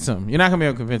to convince him. You're not going to be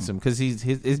able to convince him because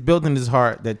it's built in his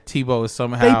heart that Tebow is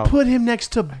somehow. They put him next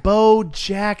to Bo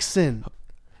Jackson.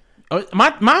 My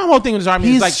whole thing with his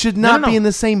argument is like should not be in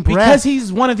the same breath because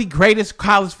he's one of the greatest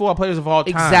college football players of all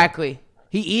time. Exactly,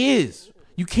 he is.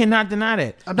 You cannot deny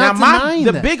that. I'm not denying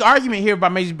the that. big argument here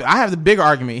about Major. I have the big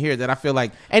argument here that I feel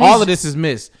like and all of this is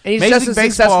missed. And he's just as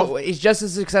successful. He's just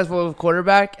as successful of a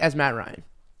quarterback as Matt Ryan.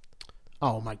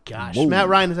 Oh my gosh! Whoa. Matt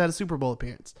Ryan has had a Super Bowl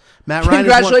appearance. Matt Ryan,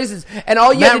 congratulations! And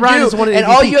all you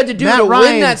had to do to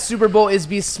win that Super Bowl is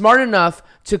be smart enough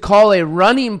to call a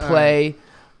running play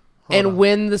and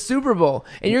win the Super Bowl.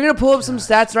 And you're gonna pull up some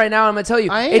stats right now. And I'm gonna tell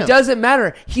you, it doesn't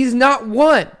matter. He's not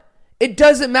won. It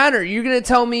doesn't matter. You're gonna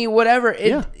tell me whatever.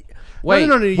 Wait,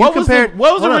 no. What was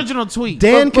the original tweet?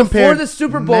 Dan compared before the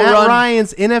Super Bowl Matt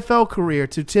Ryan's NFL career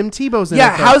to Tim Tebow's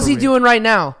NFL career. How's he doing right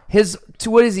now?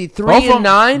 What is he,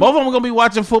 3-9? Both of them are going to be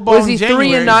watching football in January.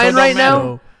 Was he 3-9 right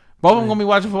now? Both of them going to be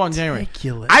watching football in January.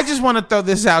 Ridiculous. I just want to throw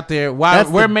this out there. That's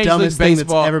we're the Major League dumbest thing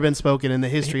Baseball. that's ever been spoken in the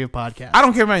history of podcasts. I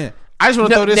don't care about that. I just want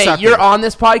to throw this out there. You're on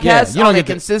this podcast on a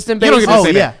consistent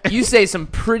basis. You say some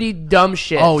pretty dumb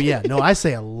shit. Oh, yeah. No, I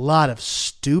say a lot of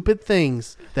stupid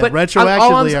things that but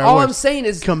retroactively are all worse. I'm saying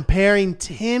is comparing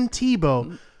Tim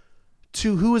Tebow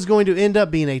to who is going to end up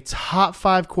being a top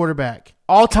 5 quarterback.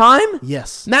 All time?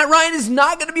 Yes. Matt Ryan is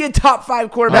not going to be a top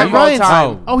 5 quarterback all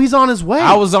time. Oh, he's on his way.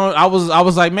 I was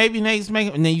like, maybe Nate's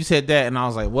making, and then you said that, and I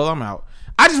was like, well, I'm out.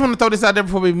 I just want to throw this out there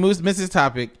before we miss this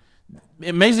topic.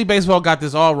 Major League Baseball got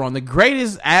this all wrong. The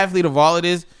greatest athlete of all it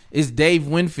is Dave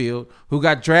Winfield, who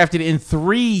got drafted in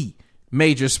 3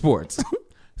 major sports.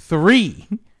 3.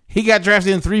 He got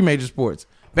drafted in 3 major sports: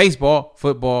 baseball,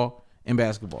 football, and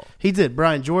basketball. He did.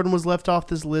 Brian Jordan was left off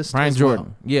this list. Brian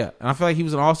Jordan, yeah, and I feel like he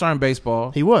was an all-star in baseball.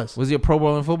 He was. Was he a Pro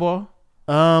Bowl in football?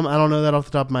 I don't know that off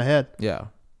the top of my head. Yeah,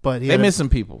 but they missed some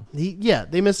people.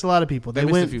 They missed a lot of people. They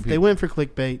went for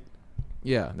clickbait.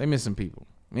 Yeah, they missed some people.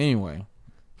 Anyway,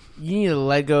 you need to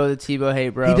let go of the Tebow hate,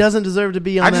 bro. He doesn't deserve to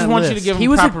be on that list. I just want you to give him He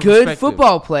was a good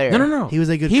football player. No. He was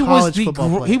a good college football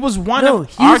player. He was one of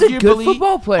he was a good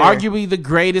football player. Arguably the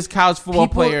greatest college football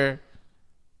player.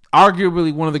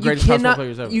 Arguably one of the greatest college football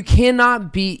players ever. You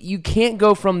can't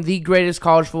go from the greatest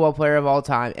college football player of all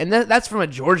time, and that's from a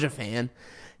Georgia fan,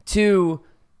 to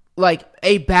like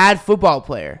a bad football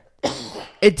player.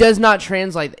 It does not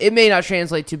translate. It may not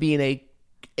translate to being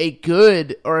a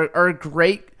good or a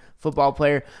great football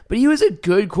player, but he was a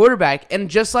good quarterback. And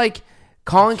just like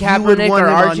Colin Kaepernick or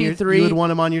RG3, you would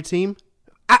want him on your team?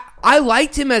 I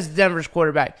liked him as Denver's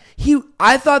quarterback.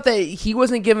 I thought that he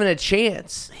wasn't given a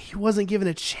chance. He wasn't given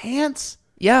a chance?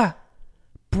 Yeah.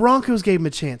 Broncos gave him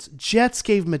a chance. Jets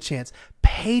gave him a chance.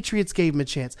 Patriots gave him a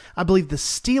chance. I believe the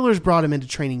Steelers brought him into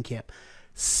training camp.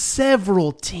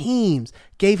 Several teams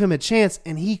gave him a chance,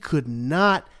 and he could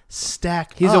not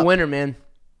stack He's up. a winner, man.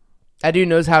 That dude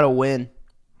knows how to win.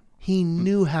 He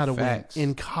knew how to Facts. win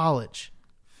in college.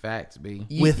 Facts, B.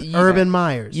 With Urban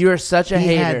Myers. You are such a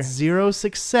hater. He had 0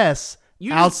 success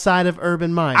outside of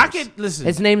Urban Myers. I could listen.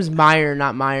 His name's Meyer,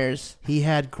 not Myers. He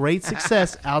had great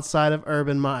success outside of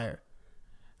Urban Meyer.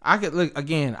 I could look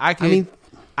again. I could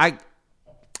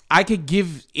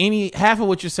give any half of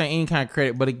what you're saying any kind of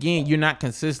credit, but again, you're not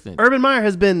consistent. Urban Meyer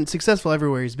has been successful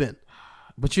everywhere he's been,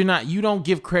 but you're not. You don't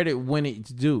give credit when it's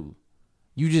due.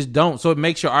 You just don't. So it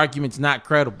makes your arguments not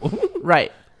credible.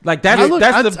 Right. Like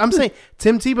I'm saying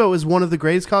Tim Tebow is one of the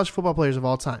greatest college football players of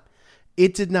all time.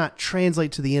 It did not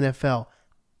translate to the NFL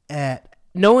at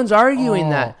No one's arguing all.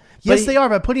 that. Yes, But they are.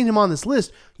 By putting him on this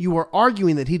list, you are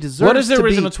arguing that he deserves What is the to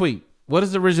original be. tweet? What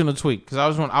is the original tweet? Because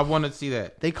I wanted to see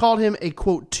that. They called him a,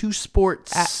 quote, two-sport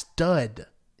stud.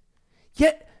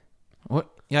 Yet, What?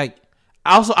 Like,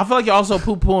 I feel like you're also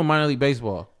poo-pooing minor league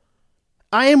baseball.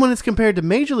 I am when it's compared to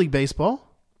Major League Baseball.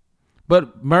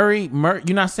 But Murray, you're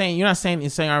not saying the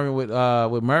same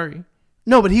argument with Murray.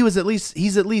 No, but he's at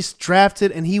least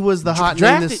drafted, and he was the hot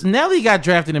name this. Nelly got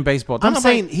drafted in baseball. I'm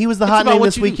saying he was the hot name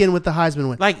this weekend with the Heisman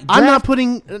win. Like, I'm not draft-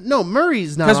 putting no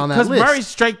Murray's not on that list. Because Murray's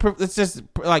straight. It's just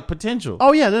like potential.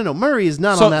 Oh yeah, no, Murray is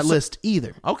not on that list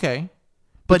either. Okay,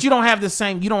 but you don't have the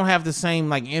same. You don't have the same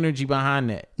like energy behind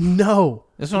that. No,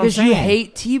 That's what because I'm saying. you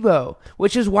hate Tebow,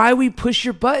 which is why we push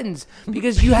your buttons,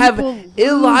 because you have People lose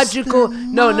illogical. their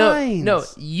No.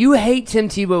 minds. You hate Tim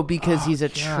Tebow because he's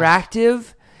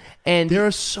attractive, and there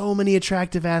are so many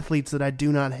attractive athletes that I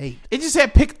do not hate. It just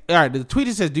said pick. All right, the tweet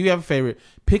says, "Do you have a favorite?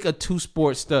 Pick a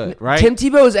two-sport stud." Right? Tim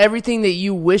Tebow is everything that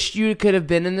you wished you could have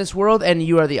been in this world, and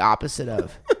you are the opposite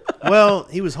of. Well,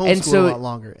 he was homeschooled so- a lot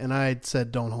longer, and I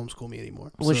said, "Don't homeschool me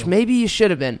anymore." Which So, maybe you should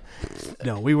have been.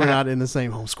 no, we were not in the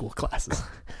same homeschool classes.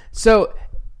 So,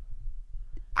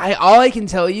 all I can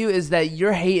tell you is that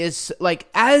your hate is like,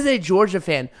 as a Georgia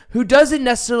fan who doesn't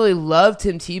necessarily love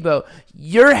Tim Tebow,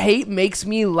 your hate makes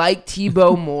me like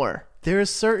Tebow more. There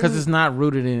is certain Because it's not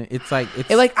rooted in. It's like it's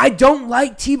And like, I don't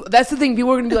like Tebow. That's the thing.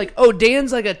 People are gonna be like, "Oh,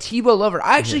 Dan's like a Tebow lover."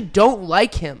 I actually don't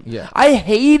like him. Yeah. I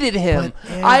hated him.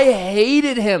 But, yeah. I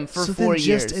hated him for so 4 then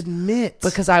years just admit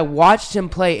because I watched him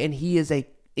play, and he is a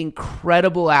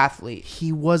incredible athlete.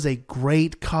 he was a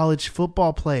great college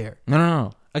football player.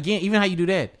 no. Again, even how you do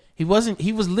that. He wasn't.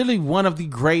 He was literally one of the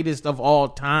greatest of all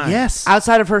time. Yes,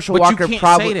 Outside of Herschel But you Walker, can't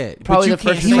probably say that. But probably you the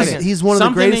first. can't and say second. that. he's one of the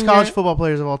Something greatest in college your- football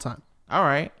players of all time. All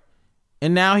right.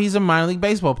 And now he's a minor league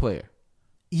baseball player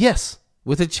Yes.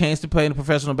 with a chance to play in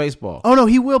professional baseball. Oh no,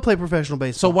 he will play professional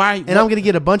baseball. So why- And I'm going to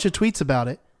get a bunch of tweets about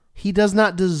it. He does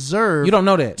not deserve. You don't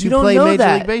know that. to You don't play know Major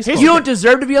that. League Baseball. You don't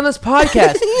deserve to be on this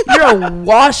podcast. You're a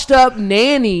washed up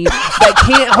nanny that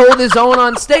can't hold his own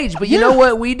on stage. But you know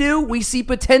what we do? We see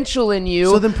potential in you.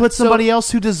 So then put somebody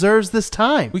else who deserves this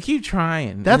time. We keep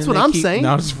trying. That's And then what they I'm keep- saying.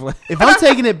 No, I'm just playing. If I'm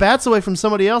taking at bats away from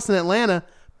somebody else in Atlanta,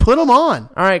 put them on.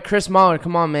 All right, Chris Mahler,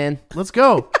 come on, man. Let's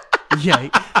go. Yeah,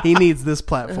 he needs this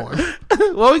platform.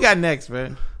 What we got next,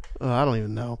 man? Oh, I don't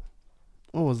even know.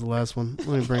 What was the last one?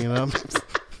 Let me bring it up.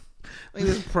 Look at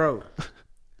this pro.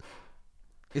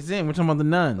 It's in. We're talking about the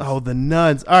nuns. Oh, the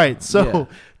nuns. All right, so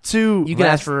to You can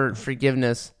ask for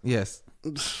forgiveness. Yes.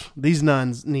 these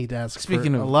nuns need to ask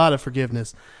Speaking for of- a lot of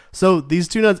forgiveness. So these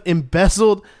two nuns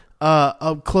embezzled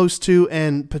up close to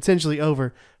and potentially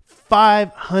over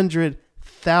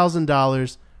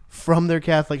 $500,000 from their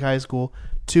Catholic high school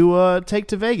to take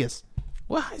to Vegas.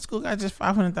 What high school got just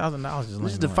 $500,000?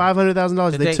 This is the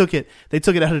 $500,000. They took it. They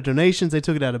took it out of donations. They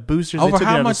took it out of boosters. Over they took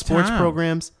how it out much of sports time?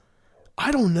 programs.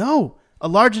 I don't know. A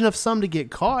large enough sum to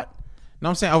get caught. No,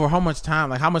 I'm saying over how much time?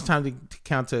 Like how much time to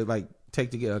count to like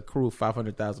take to get a crew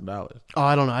 $500,000? Oh,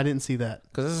 I don't know. I didn't see that.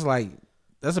 Because this is like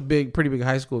that's a pretty big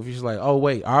high school. If you're just like, oh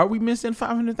wait, are we missing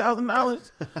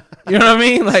 $500,000? You know what I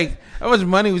mean? Like how much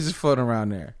money was just floating around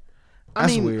there?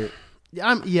 That's weird.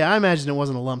 I imagine it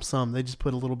wasn't a lump sum. They just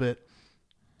put a little bit.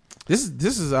 This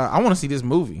is. I want to see this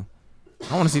movie.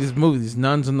 I want to see this movie. These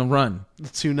nuns on the run. The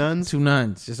two nuns. Two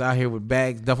nuns just out here with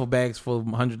duffel bags full of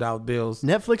 $100 bills.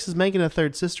 Netflix is making a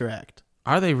third Sister Act.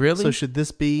 Are they really? So should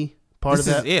this be part of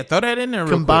that? Yeah, throw that in there.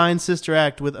 Real Combined Sister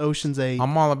Act with Ocean's 8. quick.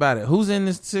 I'm all about it. Who's in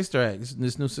this sister act?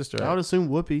 This new sister act? I would assume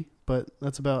Whoopi, but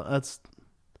that's.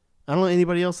 I don't know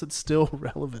anybody else that's still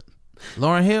relevant.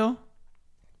 Lauryn Hill.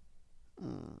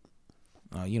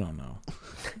 Oh, you don't know.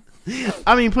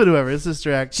 I mean, put whoever. It's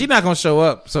Sister Act. She's not gonna show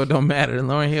up, so it don't matter. And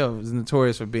Lauryn Hill is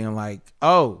notorious for being like,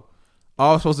 "Oh,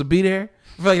 I was supposed to be there."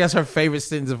 I feel like that's her favorite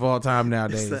sentence of all time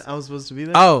nowadays. I was supposed to be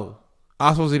there. Oh, I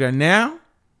was supposed to be there now.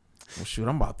 Well, shoot,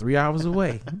 I'm about 3 hours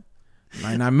away.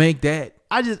 Might not make that.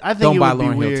 I think Don't it buy would be Lauryn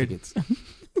Hill weird. tickets.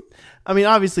 I mean,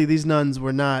 obviously these nuns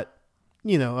were not,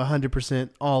 100%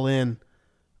 all in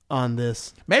on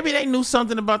this. Maybe they knew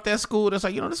something about that school that's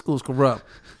like, this school's corrupt.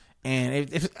 And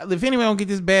if anyone don't get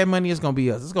this bad money, it's gonna be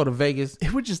us. Let's go to Vegas.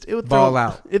 It would Ball throw,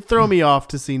 out. It'd throw me off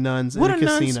to see nuns in a Nuns?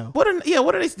 casino. What are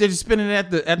they? They're just spending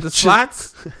it at the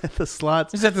slots. At the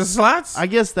slots. Is that the slots? I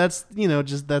guess that's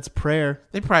that's prayer.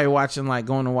 They probably watching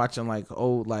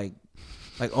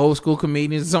old school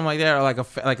comedians or something like that, or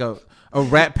like a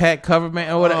Rat Pack cover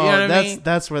band or whatever. You know what I mean?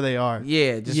 That's where they are.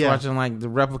 Yeah, just watching like the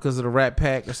replicas of the Rat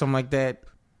Pack or something like that.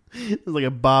 It's like a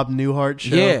Bob Newhart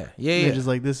show. Yeah. They're just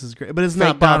like, this is great, but it's Fake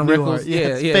not Bob Don Newhart. Rickles. Yeah, Yeah,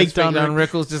 it's yeah. fake It's fake Don Don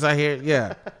Rickles. Rickles just out here.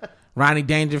 Yeah. Ronnie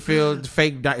Dangerfield, the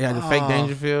fake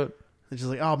Dangerfield. They're just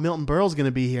like, oh, Milton Berle's going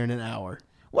to be here in an hour.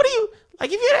 What do you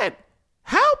like? If you're that,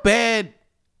 how bad?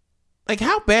 Like,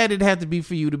 how bad did it have to be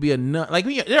for you to be a nun? Like,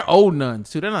 they're old nuns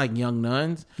too. They're not like young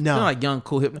nuns. No, they're like young,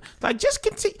 cool, hip. Like, just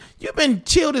continue. You've been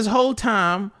chill this whole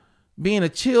time, being a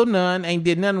chill nun, ain't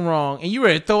did nothing wrong, and you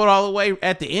ready to throw it all away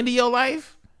at the end of your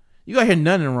life? You got here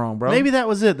nothing wrong, bro. Maybe that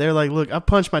was it. They're like, look, I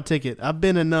punched my ticket. I've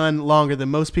been a nun longer than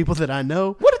most people that I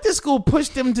know. What did this school push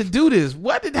them to do this?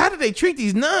 How did they treat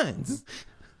these nuns?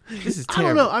 This is terrible.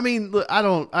 I don't know. I mean, look,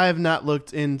 I have not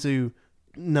looked into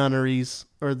nunneries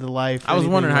or the life. I was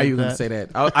wondering how you were going to say say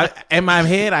that. In my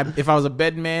head, if I was a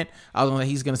betting man, I was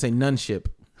he's going to say nunship.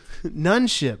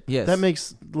 Nunship. Yes. That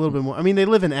makes a little bit more. I mean, they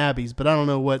live in abbeys, but I don't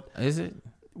know what. Is it?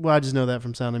 Well, I just know that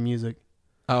from Sound of Music.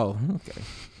 Oh, okay.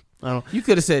 I don't. You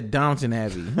could have said Downton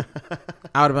Abbey.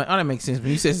 I would have been, that makes sense. When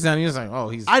you said Sound of Music,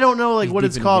 like, he's. I don't know, like, he's what deep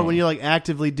it's in the called game. when you're like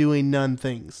actively doing nun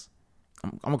things.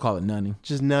 I'm going to call it nunning.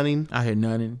 Just nunning. I hear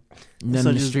nunning. Nunning So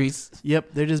in the just- streets. Yep,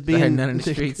 they're just I being hear none in the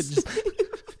streets.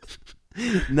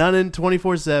 nunning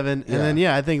 24/7, and Yeah. then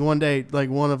I think one day like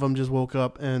one of them just woke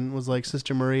up and was like,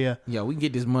 Sister Maria, Yo, we can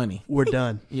get this money. we're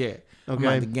done. Yeah. I'm Okay.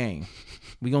 out the game.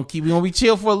 We gonna be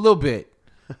chill for a little bit.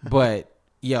 But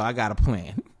yo, I got a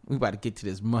plan. We about to get to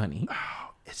this money.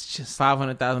 It's just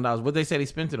 $500,000. What they said he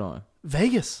spent it on?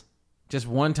 Vegas. Just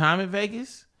one time in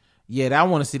Vegas? Yeah, I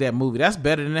want to see that movie. That's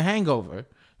better than The Hangover.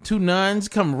 Two nuns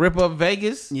come rip up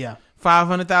Vegas. Yeah.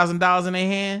 $500,000 in their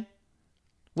hand.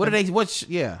 What are they?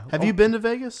 Yeah. Have you been to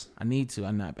Vegas? I need to.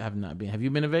 I have not been. Have you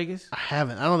been to Vegas? I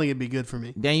haven't. I don't think it'd be good for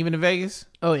me. Dan, you been to Vegas?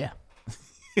 Oh yeah.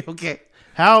 Okay.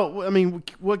 How? I mean,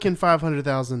 what can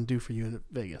 500,000 do for you in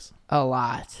Vegas? A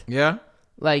lot. Yeah.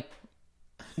 Like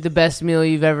the best meal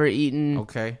you've ever eaten.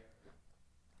 Okay.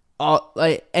 All,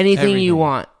 like anything Everything. you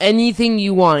want. Anything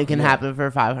you want, it can Yeah. happen for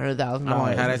 $500,000. I don't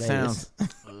like how that sounds. I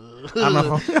don't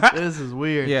know. This is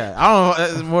weird. Yeah, I don't know.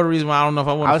 That's more the reason why I don't know if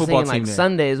I want I a was football thinking team like there.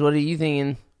 Sundays. What are you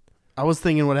thinking? I was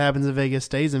thinking what happens in Vegas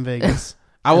stays in Vegas.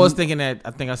 I was thinking that.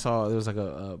 I think I saw there was like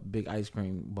a big ice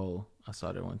cream bowl. I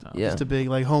saw there one time. Yeah. Just a big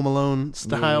like Home Alone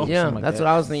style. Yeah, something like that's that. what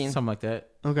I was thinking. Something like that.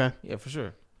 Okay, Yeah, for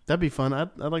sure. that'd be fun.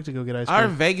 I'd like to go get ice Our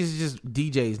cream. Vegas is just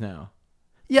DJs now.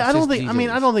 Yeah, it's I don't just think. I mean,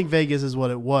 DJs. I don't think Vegas is what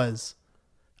it was,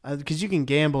 because you can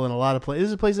gamble in a lot of places.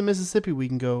 There's a place in Mississippi we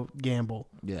can go gamble.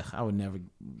 Yeah, I would never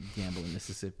gamble in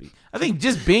Mississippi. I think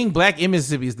just being black in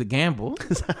Mississippi is the gamble.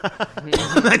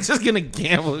 I'm not just gonna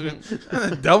gamble.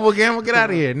 Double gamble. Get out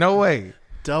of here. No way.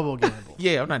 Double gamble.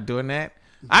 Yeah, I'm not doing that.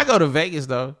 I go to Vegas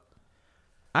though.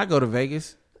 I go to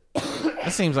Vegas.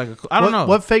 That seems like I don't know.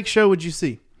 What fake show would you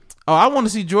see? Oh, I want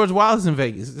to see George Wallace in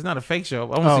Vegas. It's not a fake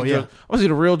show. I want to Oh, see. yeah. I want to see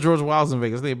the real George Wallace in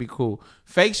Vegas. I think it'd be cool.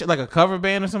 Fake show, like a cover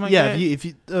band or something like Yeah, that. if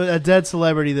you a dead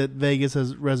celebrity that Vegas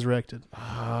has resurrected.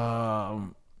 I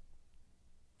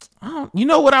don't, you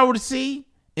know what I would see,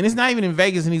 and it's not even in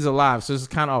Vegas, and he's alive, so it's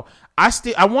kind of.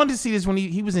 I wanted to see this when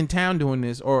he was in town doing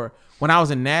this, or when I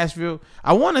was in Nashville.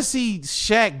 I want to see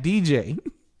Shaq DJ.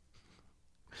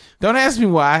 Don't ask me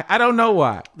why. I don't know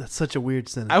why. That's such a weird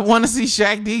sentence. I want to see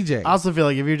Shaq DJ. I also feel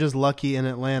like if you're just lucky in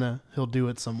Atlanta, he'll do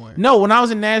it somewhere. No, when I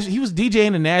was in Nashville, he was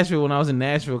DJing in Nashville when I was in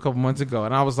Nashville a couple months ago,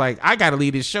 and I was like, I got to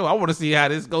leave this show. I want to see how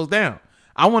this goes down.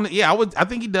 I want to. Yeah, I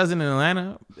think he does it in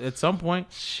Atlanta at some point.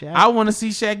 Shaq, I want to see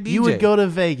Shaq DJ. you would go to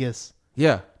Vegas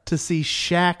Yeah, to see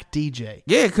Shaq DJ.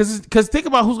 yeah, because think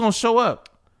about who's gonna show up.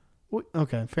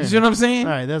 Okay, fair You see what enough. I'm saying?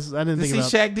 All right, I didn't To think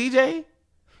see about. Shaq DJ,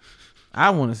 I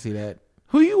want to see that.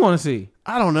 Who you want to see?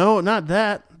 I don't know, not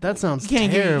that. That sounds You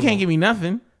terrible. can't give me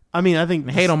nothing. I mean, I think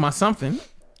Hate on my something.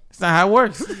 It's not how it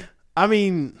works. I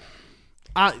mean,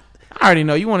 I already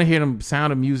know you want to hear them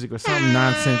Sound of Music or some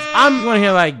nonsense. You want to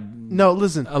hear like no.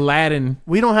 Listen, Aladdin.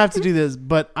 we don't have to do this,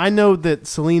 but I know that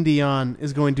Celine Dion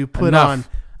is going to put Enough. on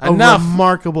a Enough.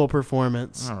 remarkable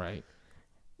performance. All right.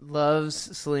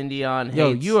 Loves Celine Dion.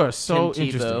 Yo, hates you are so Tim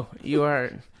Tebow. interesting. You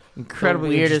are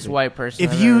Incredibly the weirdest interesting. white person.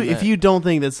 If I've you ever if met. you don't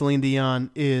think that Celine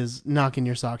Dion is knocking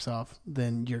your socks off,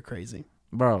 then you're crazy.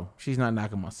 Bro, she's not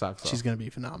knocking my socks off. She's going to be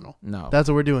phenomenal. No. That's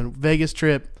what we're doing. Vegas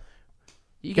trip.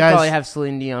 you could guys- probably have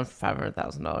Celine Dion for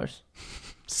 $500,000.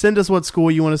 Send us what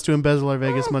school you want us to embezzle our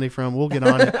Vegas money from. We'll get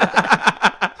on it.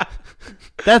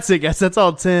 That's it, guys. That's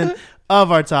all 10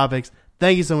 of our topics.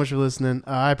 Thank you so much for listening.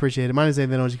 I appreciate it. My name is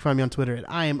Damon Owens. You can find me on Twitter at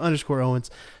 @Iam_Owens.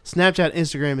 Snapchat,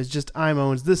 Instagram is just I'm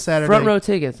Owens. This Saturday, Front row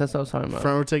tickets. That's what I was talking about.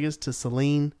 front row tickets to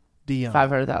Celine Dion.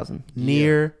 500,000.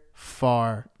 Near,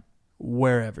 far,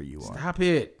 wherever you are. Stop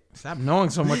it. Stop knowing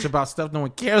so much about stuff no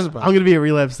one cares about. I'm going to be at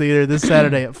Relapse Theater this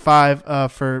Saturday at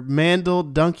 5 for Mandel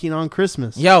dunking on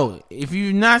Christmas. Yo, if you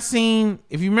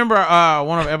remember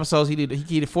one of our episodes, he did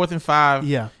 4th and 5.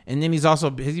 Yeah. And then he's been on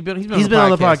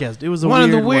the podcast. It was one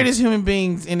of the weirdest human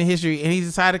beings in the history, and he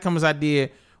decided to come with this idea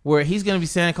where he's going to be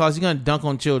Santa Claus. He's going to dunk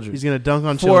on children. He's going to dunk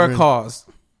on for children. a cause.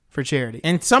 For charity.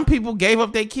 And some people gave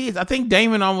up their kids. I think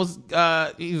Damon almost,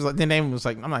 Damon was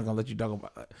like, I'm not going to let you dunk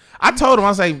about that. I told him, I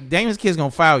was like, Damon's kid's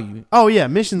going to file you. Oh, yeah.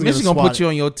 Mission's going to put you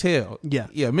on your tail. Yeah.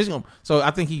 Yeah, so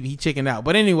I think he chickened out.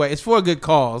 But anyway, it's for a good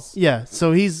cause. Yeah.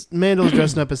 So Mandel's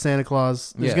dressing up as Santa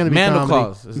Claus. There's going to be Mandel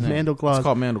comedy. Claus. Mandel Claus. It's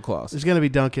called Mandel Claus. There's going to be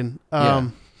dunking.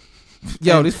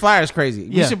 Yo, this flyer is crazy.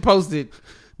 We should post it.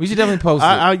 We should definitely post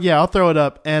it. I'll throw it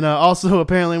up. And also,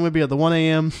 apparently, I'm going to be at the 1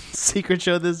 a.m. secret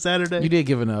show this Saturday. You did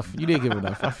give enough.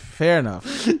 Fair enough.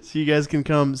 So you guys can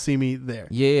come see me there.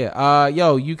 Yeah.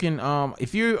 Yo, you can.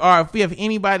 If we have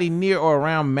anybody near or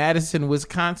around Madison,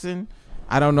 Wisconsin,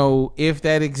 I don't know if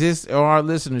that exists or our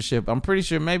listenership. I'm pretty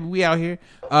sure maybe we out here.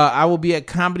 I will be at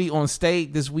Comedy on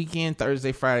State this weekend,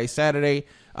 Thursday, Friday, Saturday.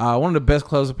 One of the best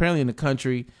clubs apparently in the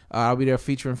country. I'll be there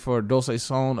featuring for Dulce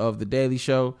Son of The Daily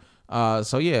Show.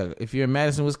 So yeah, if you're in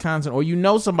Madison, Wisconsin, or you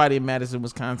know somebody in Madison,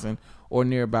 Wisconsin, or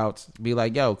nearabouts, be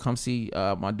like, yo, come see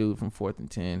my dude from 4th and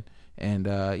 10, and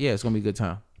yeah, it's gonna be a good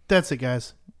time. That's it,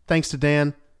 guys. Thanks to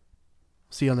Dan.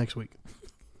 See y'all next week.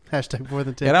 Hashtag 4th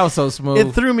and 10. Yeah, that was so smooth.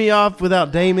 It threw me off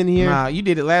without Damon here. Nah, you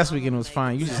did it last week and it was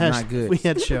fine. You just not good. We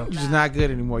had show. You just not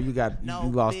good anymore. You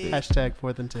lost it. Hashtag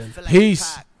 4th and 10.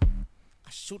 Peace. I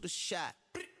shoot a shot.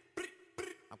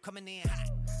 I'm coming in hot.